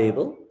is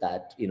valuable,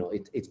 that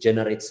it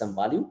generates some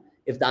value?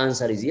 If the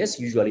answer is yes,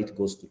 usually it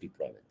goes to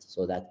deployment.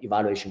 So that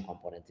evaluation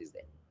component is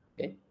there.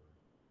 Okay.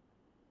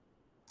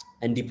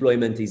 And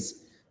deployment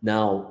is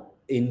now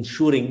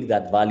ensuring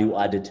that value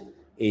added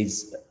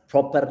is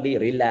properly,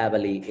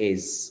 reliably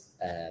is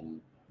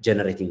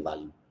generating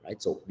value,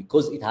 right? So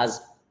because it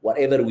has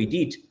whatever we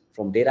did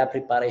from data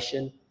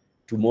preparation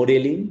to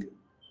modeling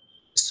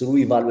through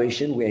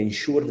evaluation, we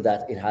ensured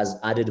that it has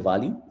added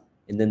value.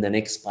 And then the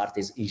next part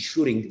is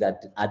ensuring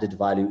that the added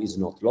value is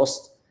not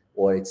lost,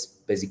 or it's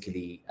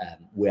basically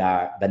we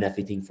are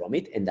benefiting from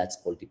it, and that's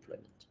called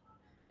deployment.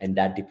 And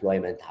that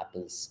deployment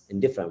happens in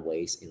different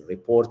ways, in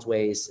report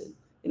ways, and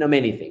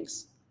many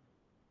things.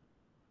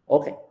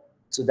 Okay,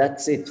 so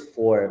that's it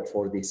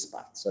for this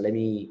part. So let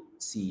me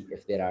see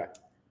if there are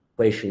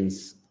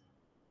questions.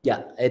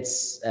 Yeah,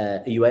 it's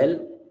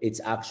UL.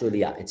 It's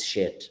actually, it's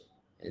shared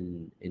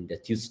in the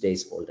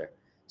Tuesdays folder.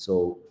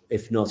 So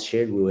if not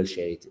shared, we will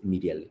share it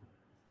immediately.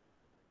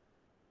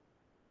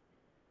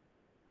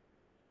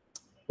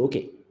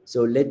 Okay,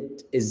 so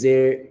is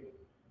there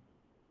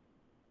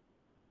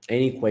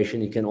any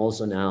question? You can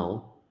also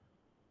now,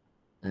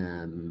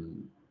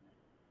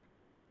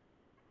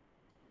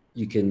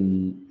 you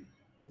can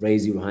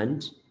raise your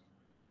hand.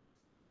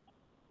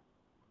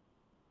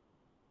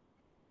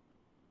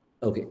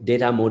 Okay,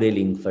 data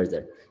modeling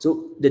further.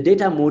 So the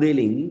data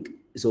modeling,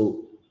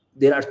 so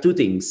there are two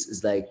things.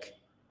 It's like,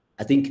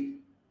 I think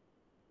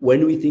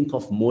when we think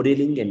of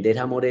modeling and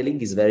data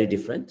modeling is very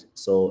different.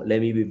 So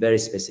let me be very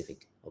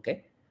specific,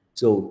 okay?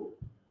 So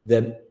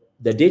the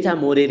data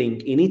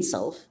modeling in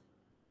itself,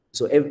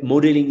 so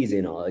modeling is,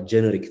 a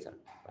generic term,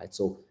 right?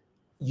 So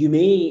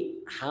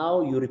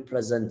how you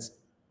represent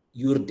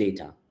your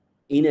data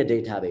in a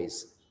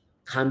database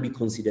can be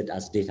considered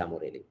as data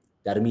modeling.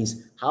 That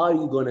means how are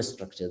you going to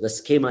structure the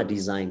schema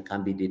design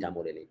can be data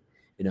modeling.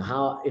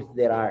 How, if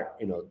there are,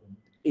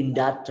 in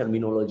that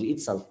terminology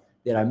itself,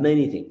 there are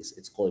many things.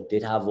 It's called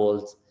data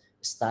vault,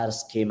 star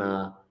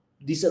schema.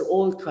 These are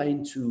all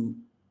trying to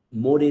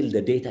model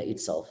the data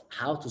itself,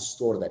 how to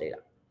store the data.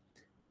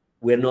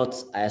 We're not,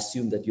 I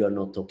assume that you are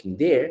not talking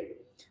there.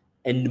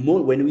 And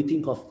more when we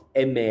think of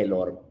ML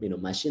or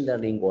machine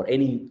learning or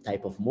any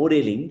type of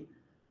modeling,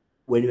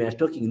 when we are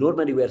talking,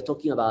 normally we are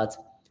talking about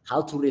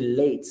how to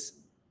relate,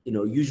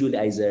 usually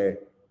either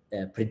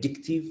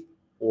predictive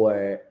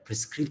or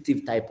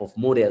prescriptive type of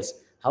models.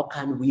 How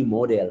can we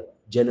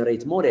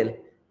generate model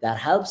that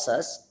helps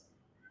us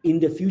in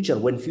the future,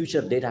 when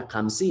future data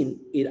comes in,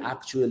 it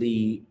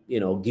actually,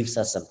 gives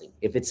us something.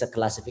 If it's a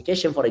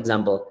classification, for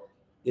example,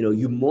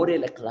 you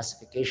model a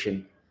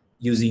classification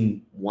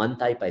using one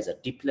type as a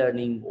deep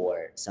learning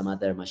or some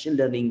other machine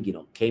learning,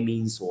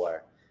 k-means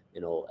or,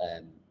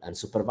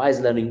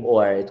 unsupervised learning,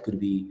 or it could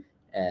be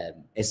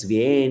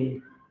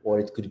SVN, or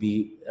it could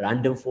be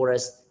random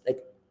forest,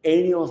 like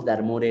any of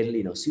that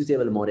model,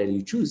 suitable model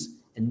you choose.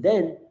 And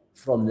then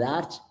from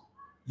that,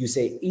 you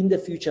say in the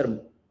future,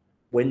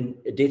 when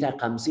data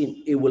comes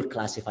in, it will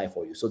classify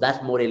for you. So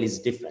that model is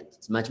different.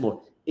 It's much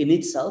more in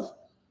itself.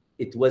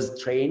 It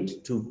was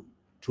trained to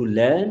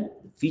learn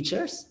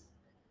features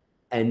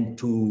and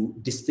to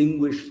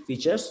distinguish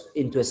features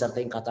into a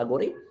certain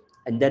category.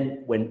 And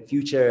then when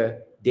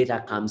future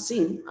data comes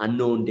in,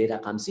 unknown data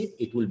comes in,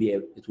 it will be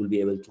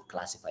able to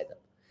classify them.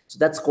 So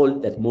that's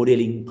called that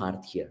modeling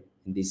part here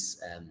in this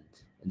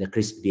in the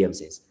CRISP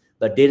DMCs.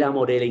 But data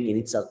modeling in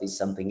itself is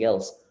something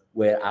else,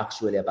 where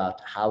actually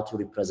about how to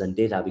represent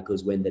data,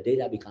 because when the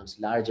data becomes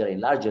larger and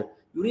larger,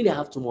 you really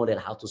have to model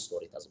how to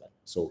store it as well.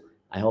 So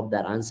I hope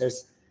that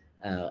answers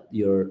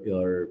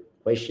your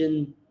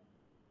question,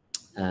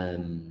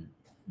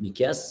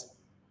 Mikias.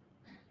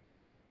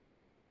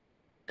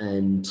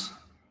 And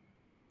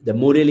the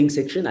modeling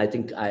section, I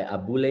think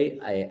Abule,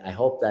 I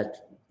hope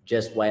that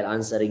just while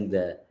answering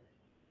the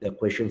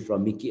question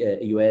from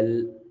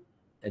UL,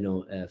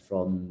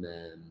 from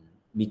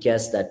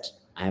Mikias, that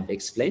I have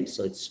explained,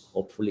 so it's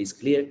hopefully it's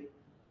clear.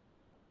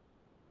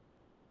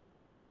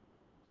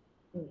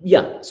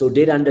 Yeah, so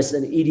data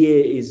understanding,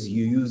 EDA is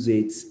you use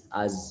it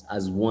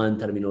as one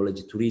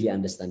terminology to really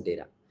understand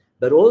data,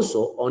 but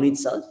also on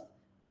itself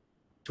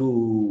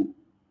to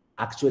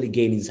actually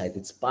gain insight.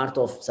 It's part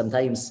of,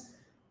 sometimes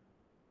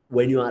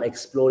when you are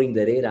exploring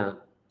the data,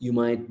 you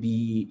might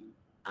be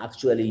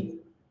actually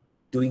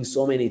doing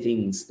so many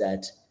things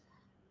that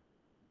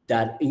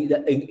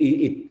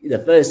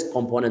the first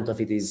component of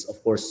it is,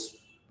 of course,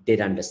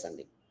 data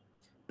understanding.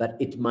 But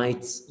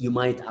you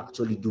might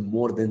actually do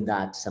more than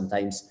that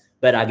sometimes.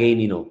 But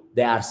again,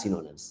 they are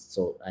synonyms.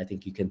 So I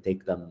think you can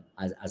take them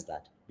as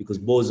that, because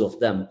both of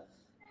them,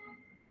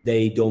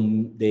 they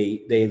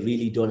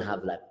really don't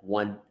have like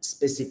one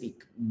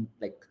specific,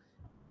 like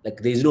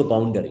there's no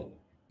boundary.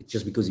 It's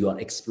just because you are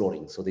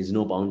exploring. So there's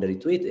no boundary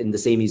to it. And the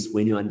same is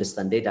when you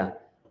understand data,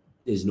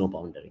 there's no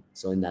boundary.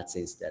 So in that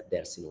sense, that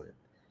they're synonyms.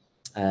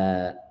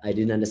 I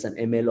didn't understand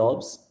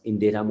MLOps in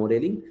data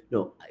modeling.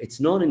 No, it's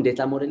not in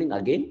data modeling.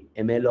 Again,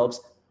 MLOps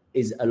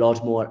is a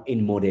lot more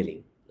in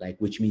modeling,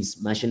 which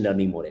means machine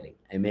learning modeling.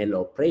 ML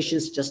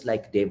operations, just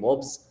like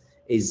DevOps,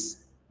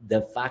 is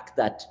the fact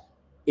that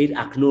it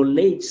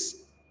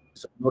acknowledges.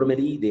 So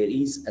normally there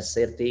is a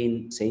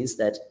certain sense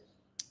that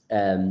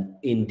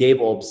in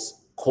DevOps,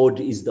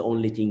 code is the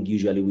only thing.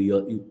 Usually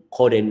we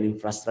code and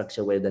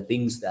infrastructure were the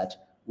things that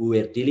we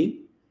were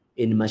dealing.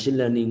 In machine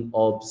learning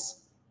ops,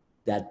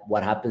 that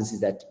what happens is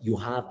that you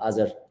have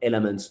other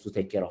elements to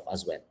take care of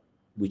as well,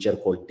 which are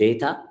called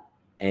data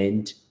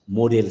and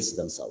models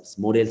themselves.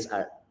 Models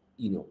are,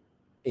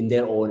 in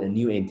their own a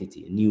new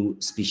entity, a new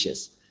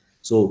species.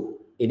 So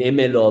in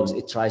MLOps,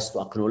 it tries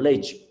to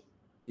acknowledge,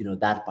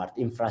 that part: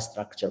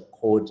 infrastructure,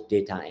 code,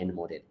 data, and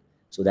model.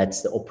 So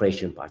that's the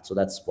operation part. So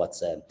that's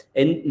what's,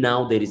 and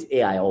now there is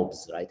AI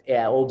ops, right?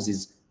 AI ops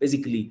is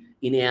basically,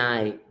 in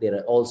AI, there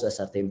are also a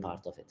certain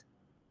part of it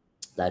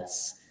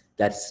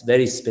that's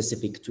very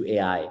specific to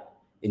AI.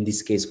 In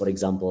this case, for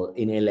example,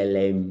 in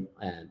LLM,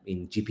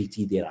 in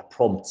GPT, there are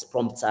prompts.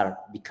 Prompts are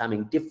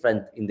becoming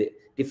different in the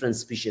different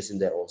species in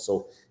there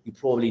also. You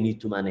probably need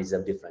to manage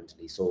them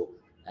differently. So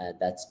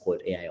that's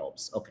called AI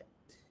ops. Okay.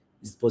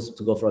 Is it possible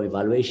to go from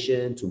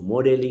evaluation to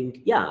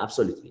modeling? Yeah,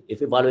 absolutely.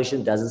 If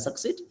evaluation doesn't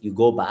succeed, you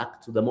go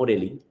back to the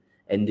modeling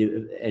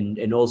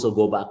and also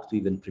go back to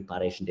even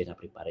preparation, data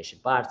preparation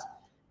part.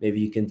 Maybe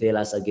you can tell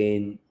us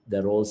again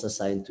the roles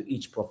assigned to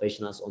each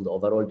professionals on the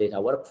overall data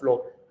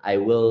workflow. I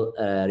will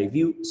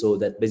review. So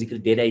that basically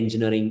data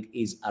engineering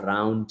is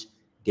around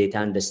data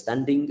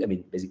understanding. I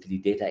mean, basically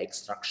data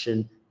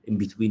extraction in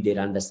between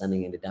data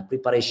understanding and data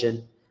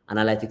preparation.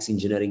 Analytics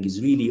engineering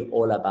is really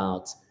all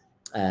about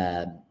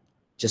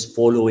just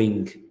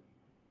following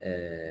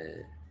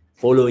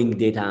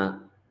data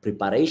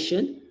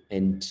preparation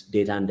and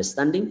data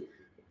understanding,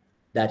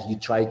 that you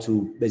try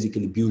to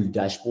basically build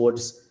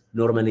dashboards.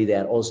 Normally, they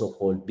are also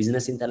called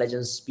business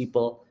intelligence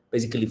people.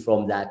 Basically,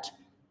 from that,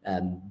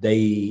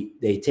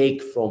 they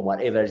take from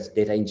whatever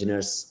data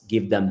engineers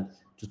give them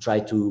to try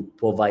to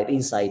provide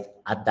insight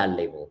at that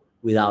level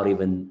without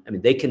even, I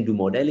mean, they can do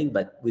modeling,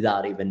 but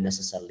without even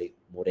necessarily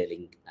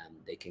modeling,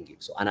 they can give.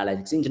 So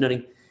analytics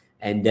engineering,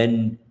 and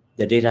then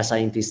the data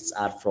scientists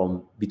are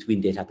from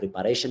between data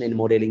preparation and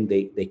modeling.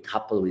 They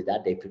couple with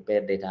that. They prepare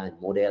data and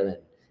model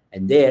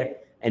and there.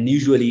 And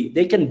usually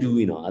they can do,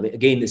 you know,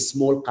 again,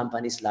 small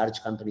companies,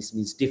 large companies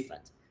means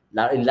different.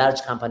 In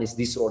large companies,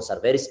 these roles are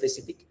very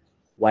specific,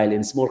 while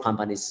in small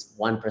companies,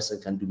 one person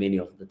can do many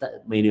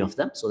of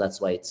them. So that's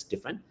why it's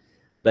different.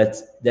 But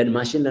then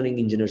machine learning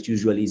engineers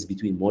usually is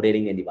between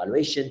modeling and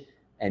evaluation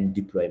and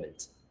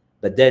deployment.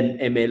 But then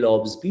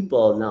MLOps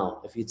people,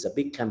 now, if it's a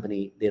big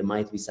company, there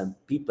might be some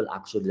people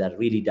actually that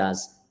really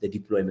does the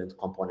deployment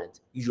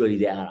component. Usually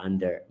they are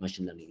under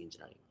machine learning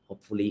engineering.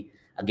 Hopefully,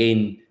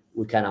 again,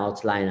 we can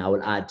outline, I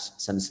will add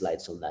some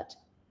slides on that.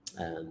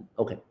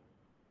 Okay.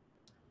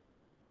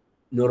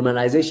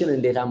 Normalization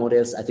and data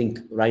models, I think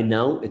right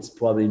now it's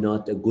probably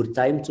not a good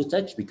time to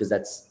touch because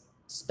that's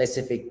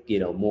specific, you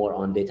know, more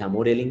on data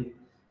modeling,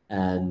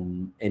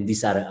 and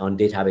these are on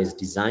database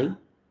design.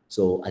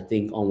 So I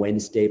think on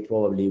Wednesday,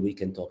 probably we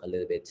can talk a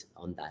little bit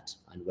on that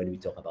and when we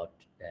talk about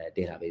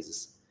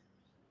databases.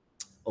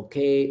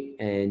 Okay,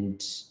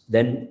 and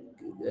then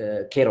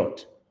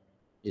Cohort,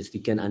 if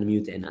you can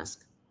unmute and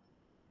ask.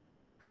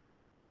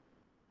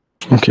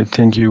 Okay,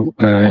 thank you,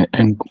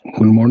 and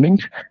good morning.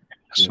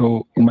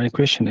 So my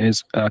question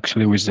is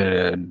actually with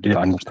the data,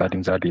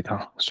 understanding the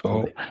data.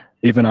 So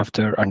even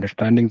after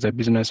understanding the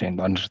business and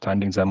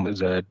understanding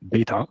the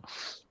data,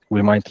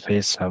 we might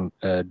face some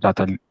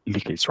data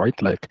leakage, right?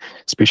 Like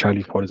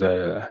especially for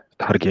the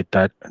target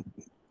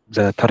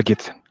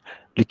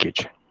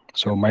leakage.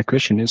 So my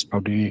question is, how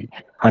do you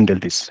handle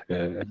this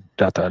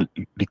data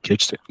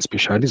leakage,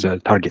 especially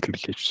the target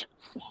leakage?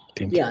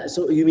 Yeah,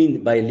 so you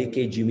mean by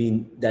leakage, you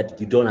mean that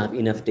you don't have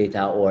enough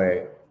data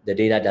or the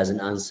data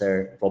doesn't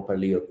answer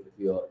properly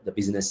the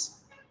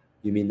business?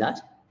 You mean that?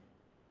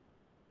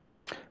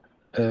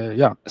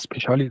 Yeah,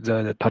 especially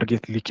the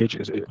target leakage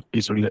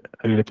is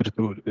related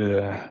to,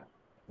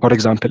 for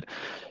example,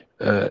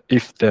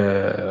 if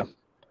the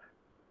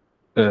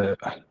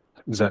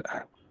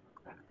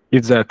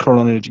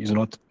chronology is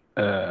not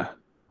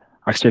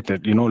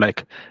accepted, you know,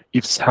 like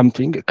if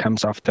something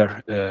comes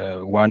after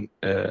one.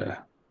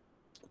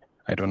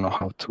 I don't know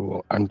how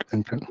to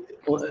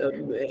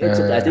it's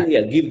okay. I think,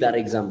 yeah, give that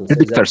example.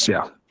 Predictors,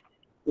 yeah.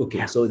 Okay,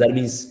 yeah. So that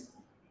means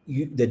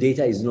the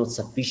data is not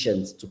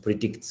sufficient to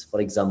predict.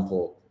 For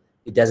example,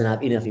 it doesn't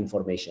have enough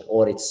information,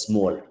 or it's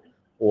small,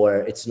 or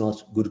it's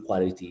not good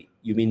quality.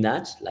 You mean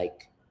that,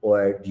 like,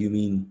 or do you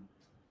mean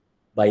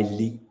by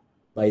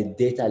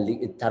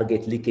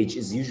target leakage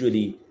is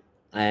usually,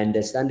 I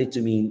understand it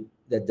to mean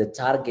that the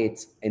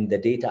target and the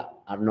data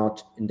are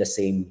not in the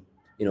same,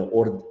 you know,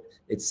 or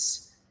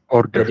it's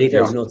order, the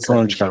data is not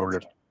sufficient.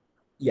 Order.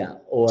 Yeah,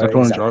 or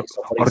exactly.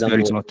 So for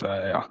example, is not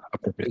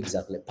appropriate.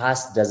 Exactly,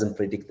 past doesn't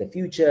predict the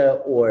future,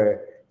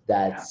 or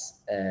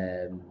that's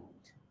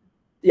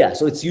yeah.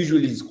 So it's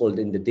usually called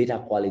in the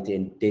data quality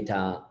and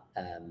data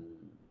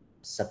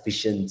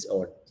sufficient,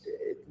 or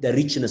the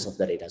richness of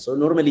the data. So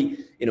normally,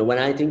 you know, when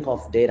I think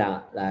of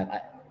data, like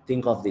I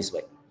think of this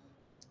way: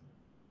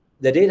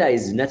 the data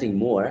is nothing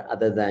more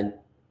other than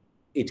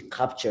it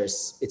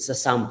captures. It's a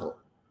sample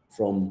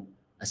from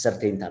a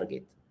certain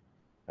target,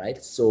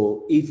 right?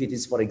 So if it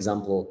is, for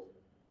example,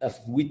 if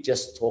we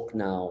just talk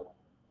now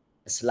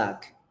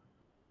Slack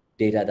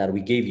data that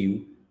we gave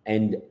you,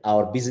 and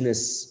our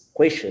business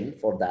question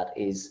for that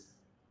is,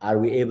 are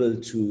we able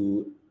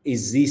to,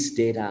 is this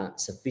data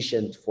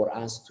sufficient for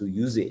us to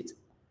use it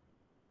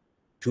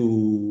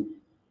to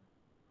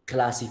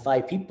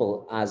classify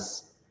people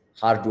as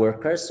hard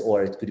workers?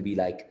 Or it could be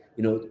like,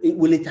 you know,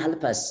 will it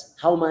help us?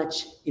 How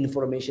much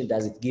information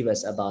does it give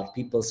us about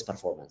people's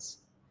performance,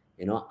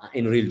 you know,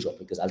 in real job?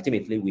 Because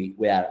ultimately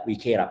we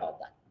care about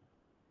that.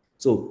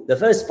 So the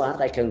first part,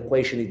 I can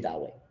question it that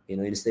way, you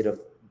know, instead of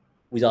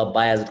without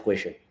biased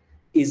question.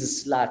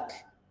 Is Slack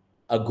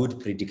a good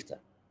predictor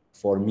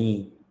for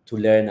me to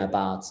learn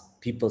about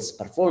people's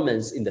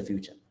performance in the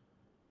future?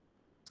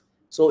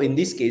 So in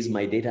this case,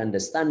 my data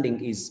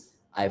understanding is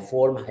I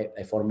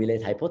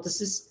formulate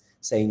hypothesis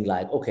saying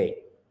like, okay,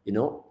 you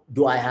know,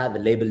 do I have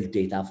labeled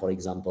data, for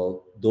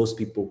example, those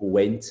people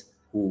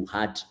who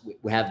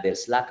we have their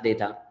Slack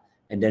data,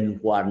 and then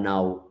who are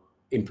now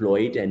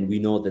employed, and we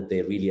know that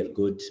they really are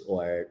good,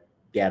 or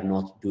they are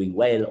not doing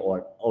well,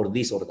 or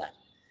this or that.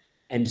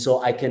 And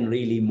so I can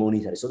really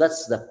monitor it. So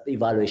that's the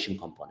evaluation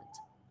component,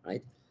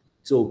 right?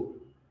 So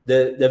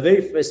The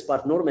very first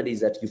part normally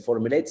is that you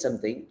formulate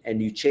something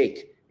and you check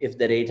if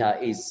the data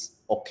is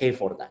okay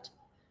for that.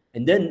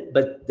 And then,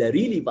 but the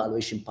real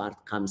evaluation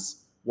part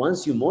comes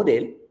once you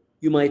model,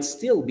 you might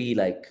still be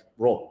like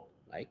wrong.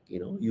 Like, you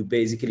know, you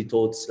basically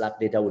thought Slack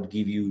data would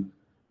give you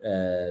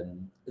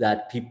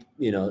that people,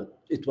 you know,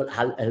 it will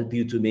help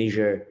you to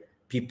measure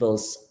people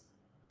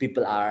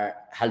are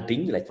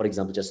helping, like for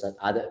example, just that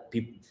other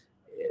people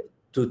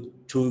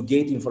to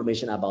get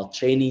information about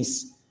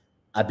trainees'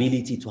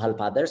 ability to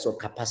help others or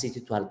capacity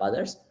to help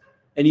others.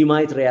 And you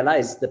might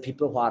realize the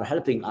people who are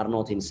helping are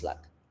not in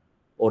Slack,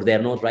 or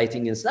they're not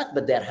writing in Slack,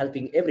 but they're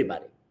helping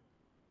everybody.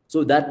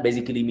 So that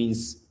basically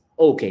means,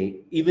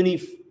 okay, even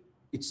if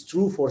it's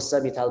true for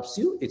some, it helps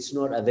you, it's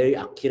not a very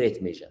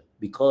accurate measure,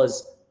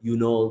 because you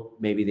know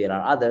maybe there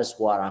are others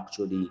who are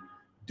actually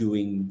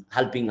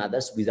helping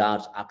others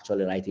without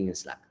actually writing in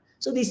Slack.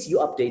 So this, you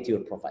update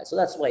your profile. So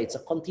that's why it's a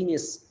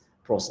continuous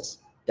process.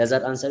 Does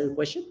that answer your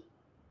question?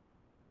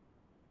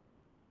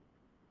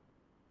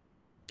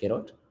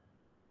 Gerard?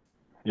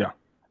 Yeah,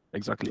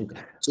 exactly. Okay.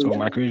 So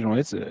my question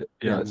is,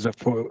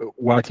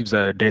 what if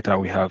the data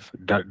we have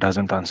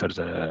doesn't answer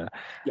the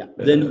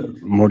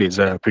model,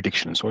 the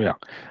prediction? So yeah,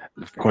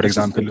 for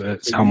example,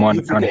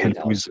 someone can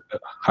help with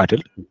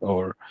huddle,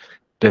 or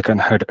they can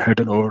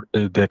huddle, or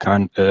they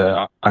can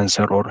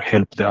answer or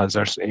help the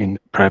others in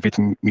private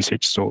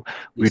message. So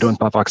we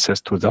don't have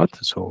access to that.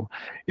 So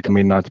it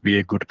may not be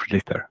a good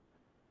predictor.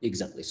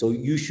 Exactly. So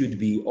you should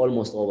be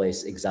almost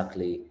always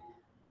exactly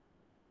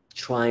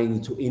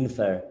trying to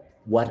infer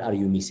what are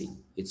you missing.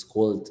 It's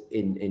called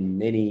in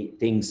many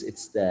things,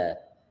 it's the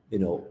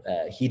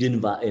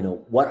hidden, what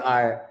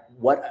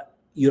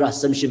your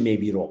assumption may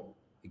be wrong.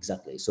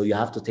 Exactly. So you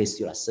have to test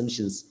your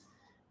assumptions,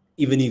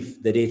 even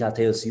if the data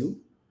tells you,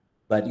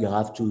 but you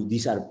have to,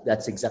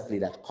 that's exactly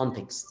that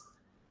context,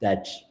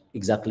 that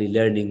exactly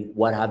learning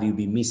what have you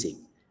been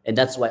missing. And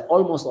that's why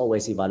almost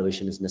always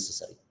evaluation is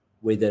necessary,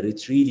 whether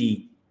it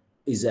really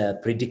is a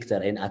predictor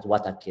and at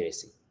what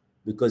accuracy.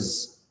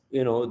 Because,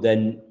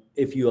 then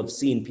if you have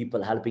seen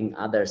people helping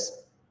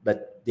others,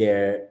 but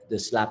the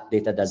Slack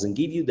data doesn't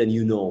give you, then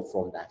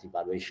from that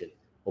evaluation,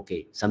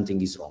 okay,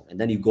 something is wrong. And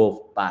then you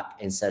go back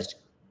and search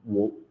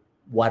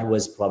what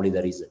was probably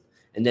the reason.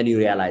 And then you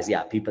realize,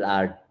 yeah, people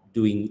are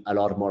doing a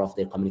lot more of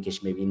their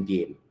communication maybe in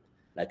DM,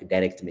 like a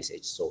direct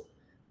message. So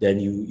then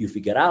you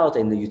figure out,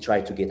 and then you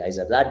try to get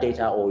either that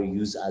data or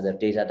use other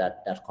data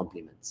that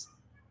complements.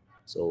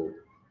 So,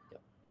 yeah.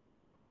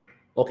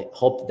 Okay,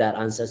 hope that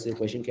answers your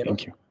question, Kero.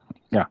 Thank you.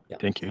 Yeah,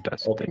 thank you.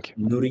 That's okay. Thank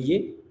you.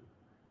 Nuriye?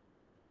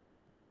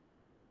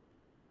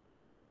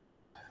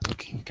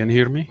 Okay, can you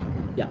hear me?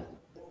 Yeah.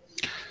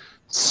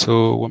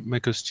 So what my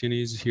question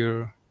is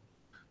here,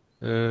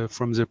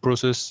 from the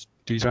process,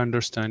 data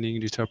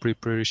understanding, data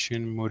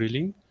preparation,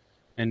 modeling,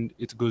 and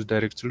it goes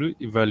directly to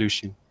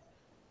evaluation.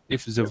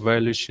 If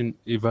the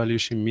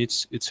evaluation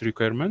meets its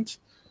requirement,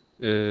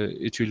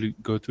 it will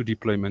go to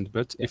deployment.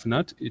 But if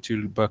not, it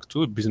will back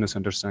to business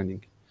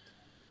understanding.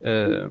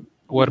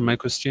 What my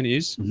question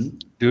is,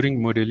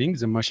 during modeling,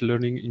 the machine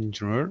learning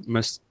engineer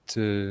must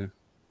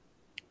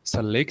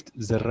select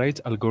the right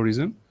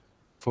algorithm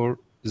for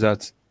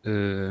that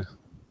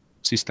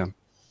system.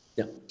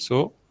 Yeah.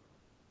 So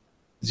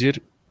there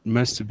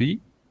must be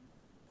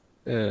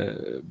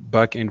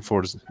back and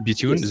forth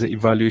between the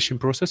evaluation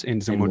process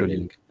and the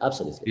modeling.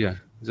 Absolutely. Yeah,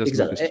 that's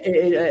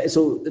exactly.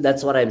 So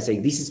that's what I'm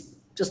saying. This is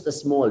just a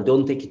small,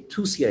 don't take it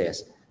too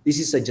serious. This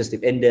is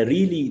suggestive. And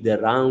really the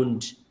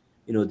round,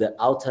 the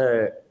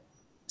outer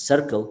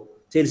circle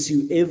tells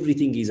you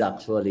everything is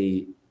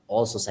actually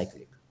also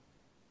cyclic.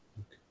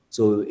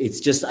 So it's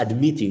just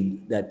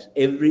admitting that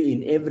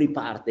in every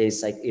part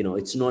there's like,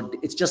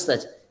 it's just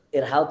that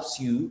it helps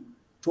you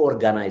to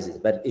organize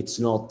it, but it's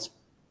not,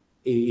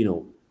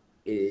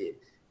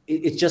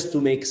 it's just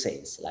to make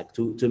sense, like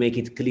to make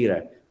it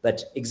clearer.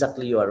 But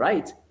exactly, you are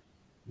right.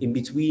 In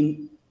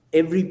between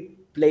every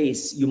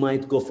place, you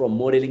might go from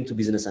modeling to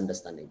business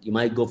understanding. You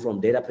might go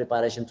from data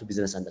preparation to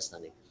business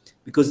understanding,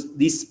 because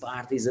this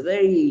part is a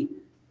very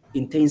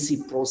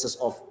intensive process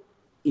of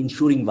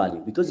ensuring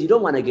value, because you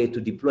don't want to get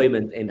to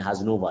deployment and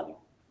has no value.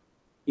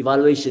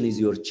 Evaluation is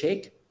your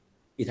check.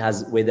 It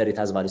has whether it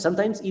has value.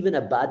 Sometimes even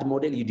a bad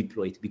model, you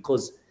deploy it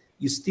because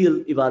you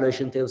still,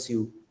 evaluation tells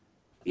you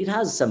it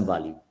has some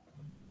value.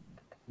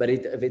 But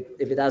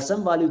if it has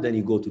some value, then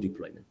you go to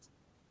deployment.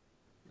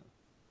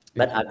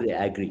 But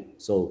I agree.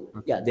 So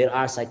yeah, there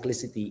are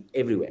cyclicity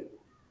everywhere,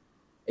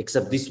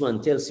 except this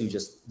one tells you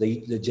just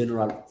the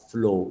general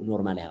flow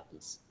normally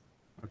happens.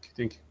 Okay,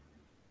 thank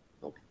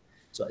you. Okay,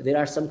 so there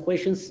are some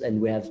questions,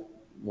 and we have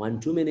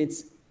 1-2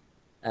 minutes.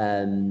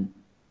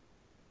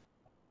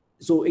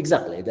 So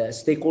exactly, the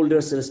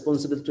stakeholders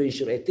responsible to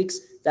ensure ethics.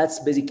 That's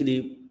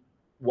basically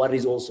what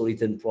is also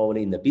written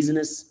probably in the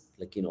business,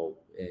 like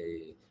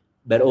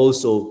but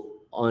also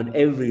on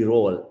every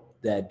role,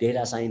 the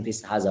data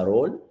scientist has a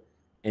role.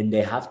 And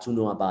they have to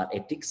know about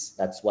ethics.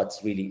 That's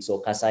what's really, so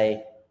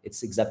Kasai,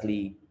 it's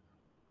exactly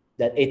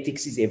that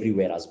ethics is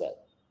everywhere as well,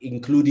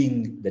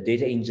 including the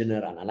data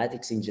engineer,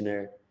 analytics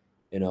engineer,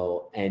 you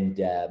know, and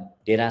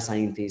data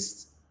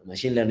scientists,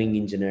 machine learning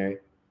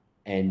engineer,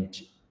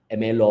 and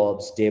ML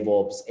ops,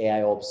 DevOps,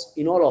 AI ops.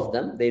 In all of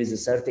them, there is a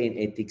certain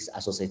ethics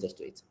associated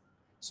to it.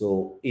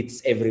 So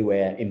it's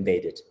everywhere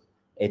embedded.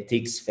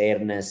 Ethics,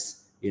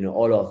 fairness, you know,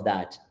 all of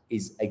that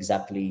is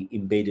exactly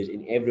embedded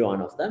in every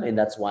one of them, and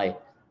that's why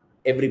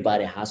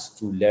everybody has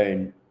to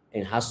learn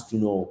and has to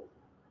know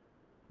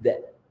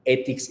the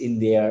ethics in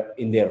their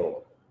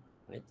role,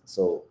 right?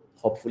 So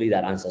hopefully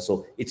that answers.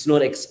 So it's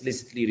not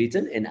explicitly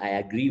written, and I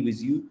agree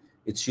with you.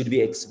 It should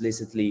be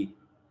explicitly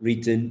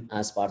written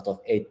as part of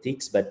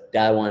ethics, but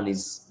that one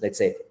is, let's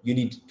say, you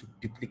need to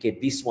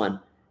duplicate this one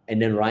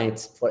and then write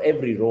for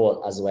every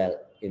role as well,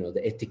 you know,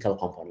 the ethical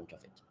component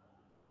of it.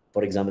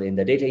 For example, in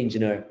the data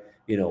engineer,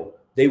 you know,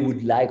 they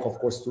would like, of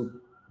course,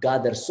 to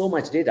gather so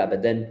much data,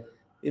 but then,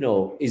 you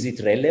know, is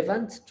it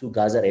relevant to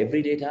gather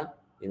every data?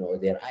 You know,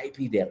 their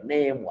IP, their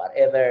name,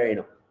 whatever, you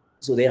know.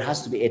 So there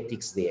has to be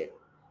ethics there.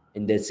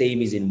 And the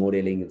same is in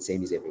modeling, and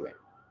same is everywhere.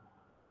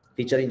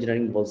 Feature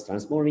engineering involves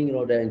transforming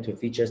order into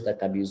features that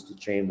can be used to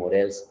train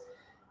models.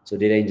 So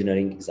data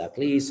engineering,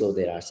 exactly. So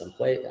there are some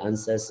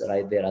answers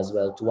right there as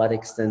well. To what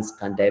extent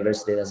can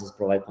diverse data sets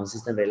provide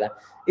consistent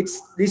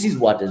this is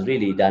what is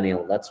really,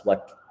 Daniel, that's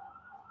what,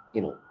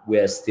 you know,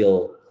 we're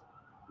still,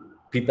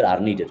 people are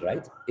needed,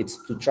 right?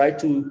 It's to try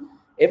to,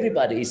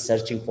 everybody is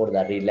searching for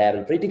that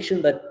reliable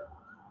prediction, but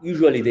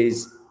usually there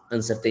is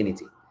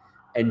uncertainty.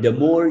 And the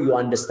more you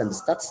understand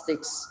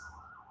statistics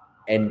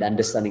and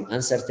understanding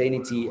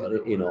uncertainty,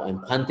 you know, and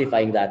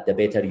quantifying that, the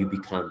better you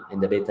become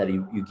and the better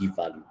you give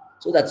value.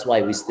 So that's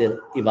why we still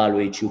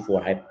evaluate you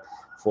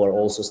for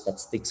also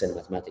statistics and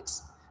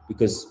mathematics,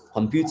 because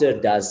computer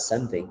does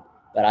something,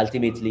 but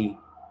ultimately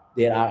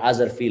there are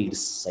other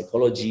fields,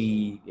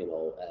 psychology, you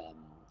know,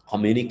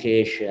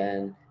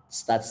 communication,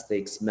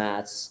 statistics,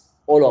 maths,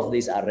 all of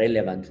these are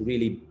relevant to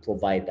really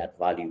provide that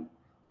value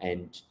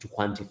and to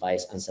quantify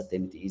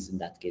uncertainties, in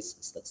that case,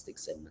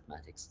 statistics and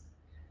mathematics.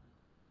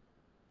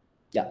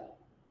 Yeah.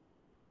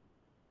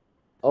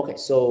 Okay,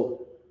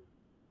 so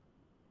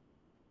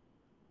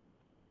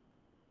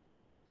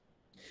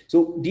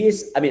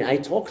DS, I mean, I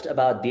talked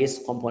about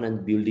this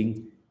component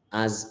building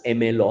as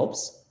ML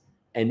ops,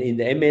 and in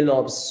the ML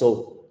ops,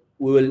 so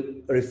we will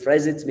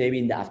rephrase it maybe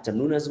in the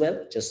afternoon as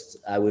well. Just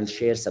I will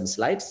share some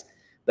slides,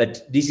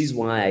 but this is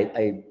why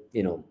I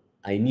you know,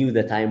 I knew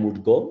the time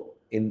would go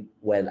in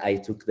when I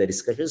took the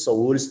discussion, so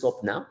we will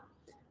stop now.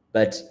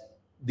 But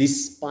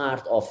this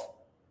part of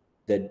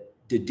the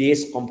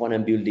DS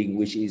component building,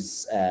 which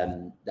is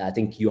I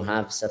think you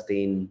have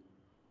certain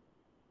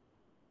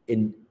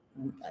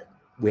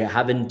we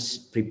haven't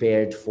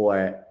prepared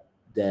for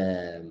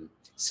the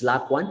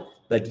Slack one,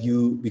 but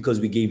because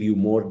we gave you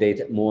more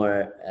data,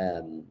 more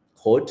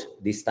code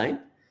this time,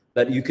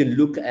 but you can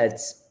look at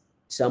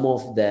some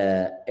of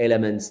the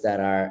elements that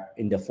are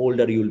in the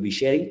folder you'll be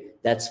sharing.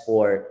 That's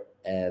for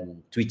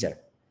Twitter.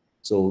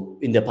 So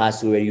in the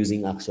past, we were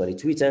using actually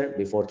Twitter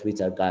before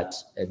Twitter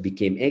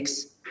became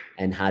X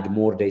and had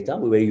more data.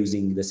 We were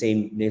using the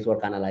same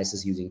network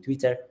analysis using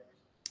Twitter.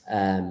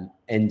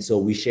 And so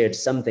we shared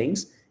some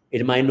things.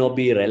 It might not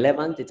be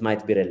relevant. It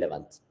might be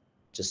relevant.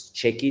 Just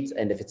check it.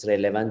 And if it's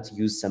relevant,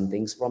 use some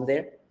things from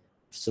there.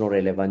 If it's not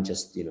relevant,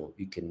 just, you know,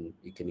 you can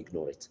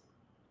ignore it.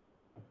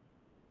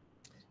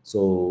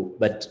 So,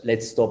 but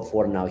let's stop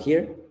for now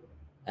here.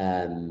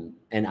 And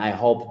I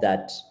hope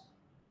that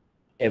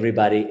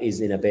everybody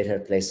is in a better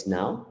place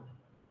now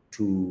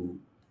to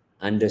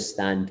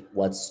understand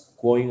what's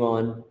going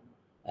on,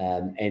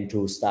 and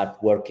to start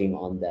working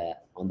on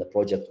the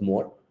project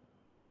more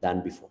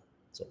than before.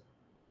 So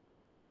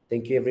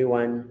thank you,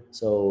 everyone.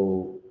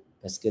 So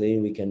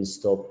Pascaline, we can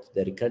stop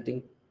the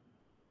recording.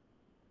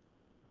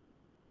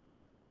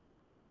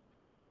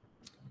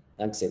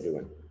 Thanks,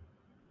 everyone.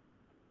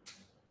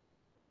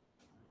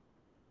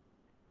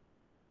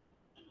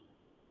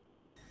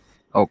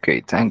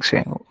 Okay, thanks,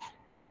 Eno.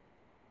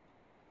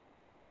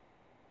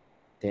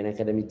 10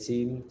 Academy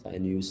team,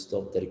 can you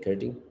stop the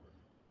recording?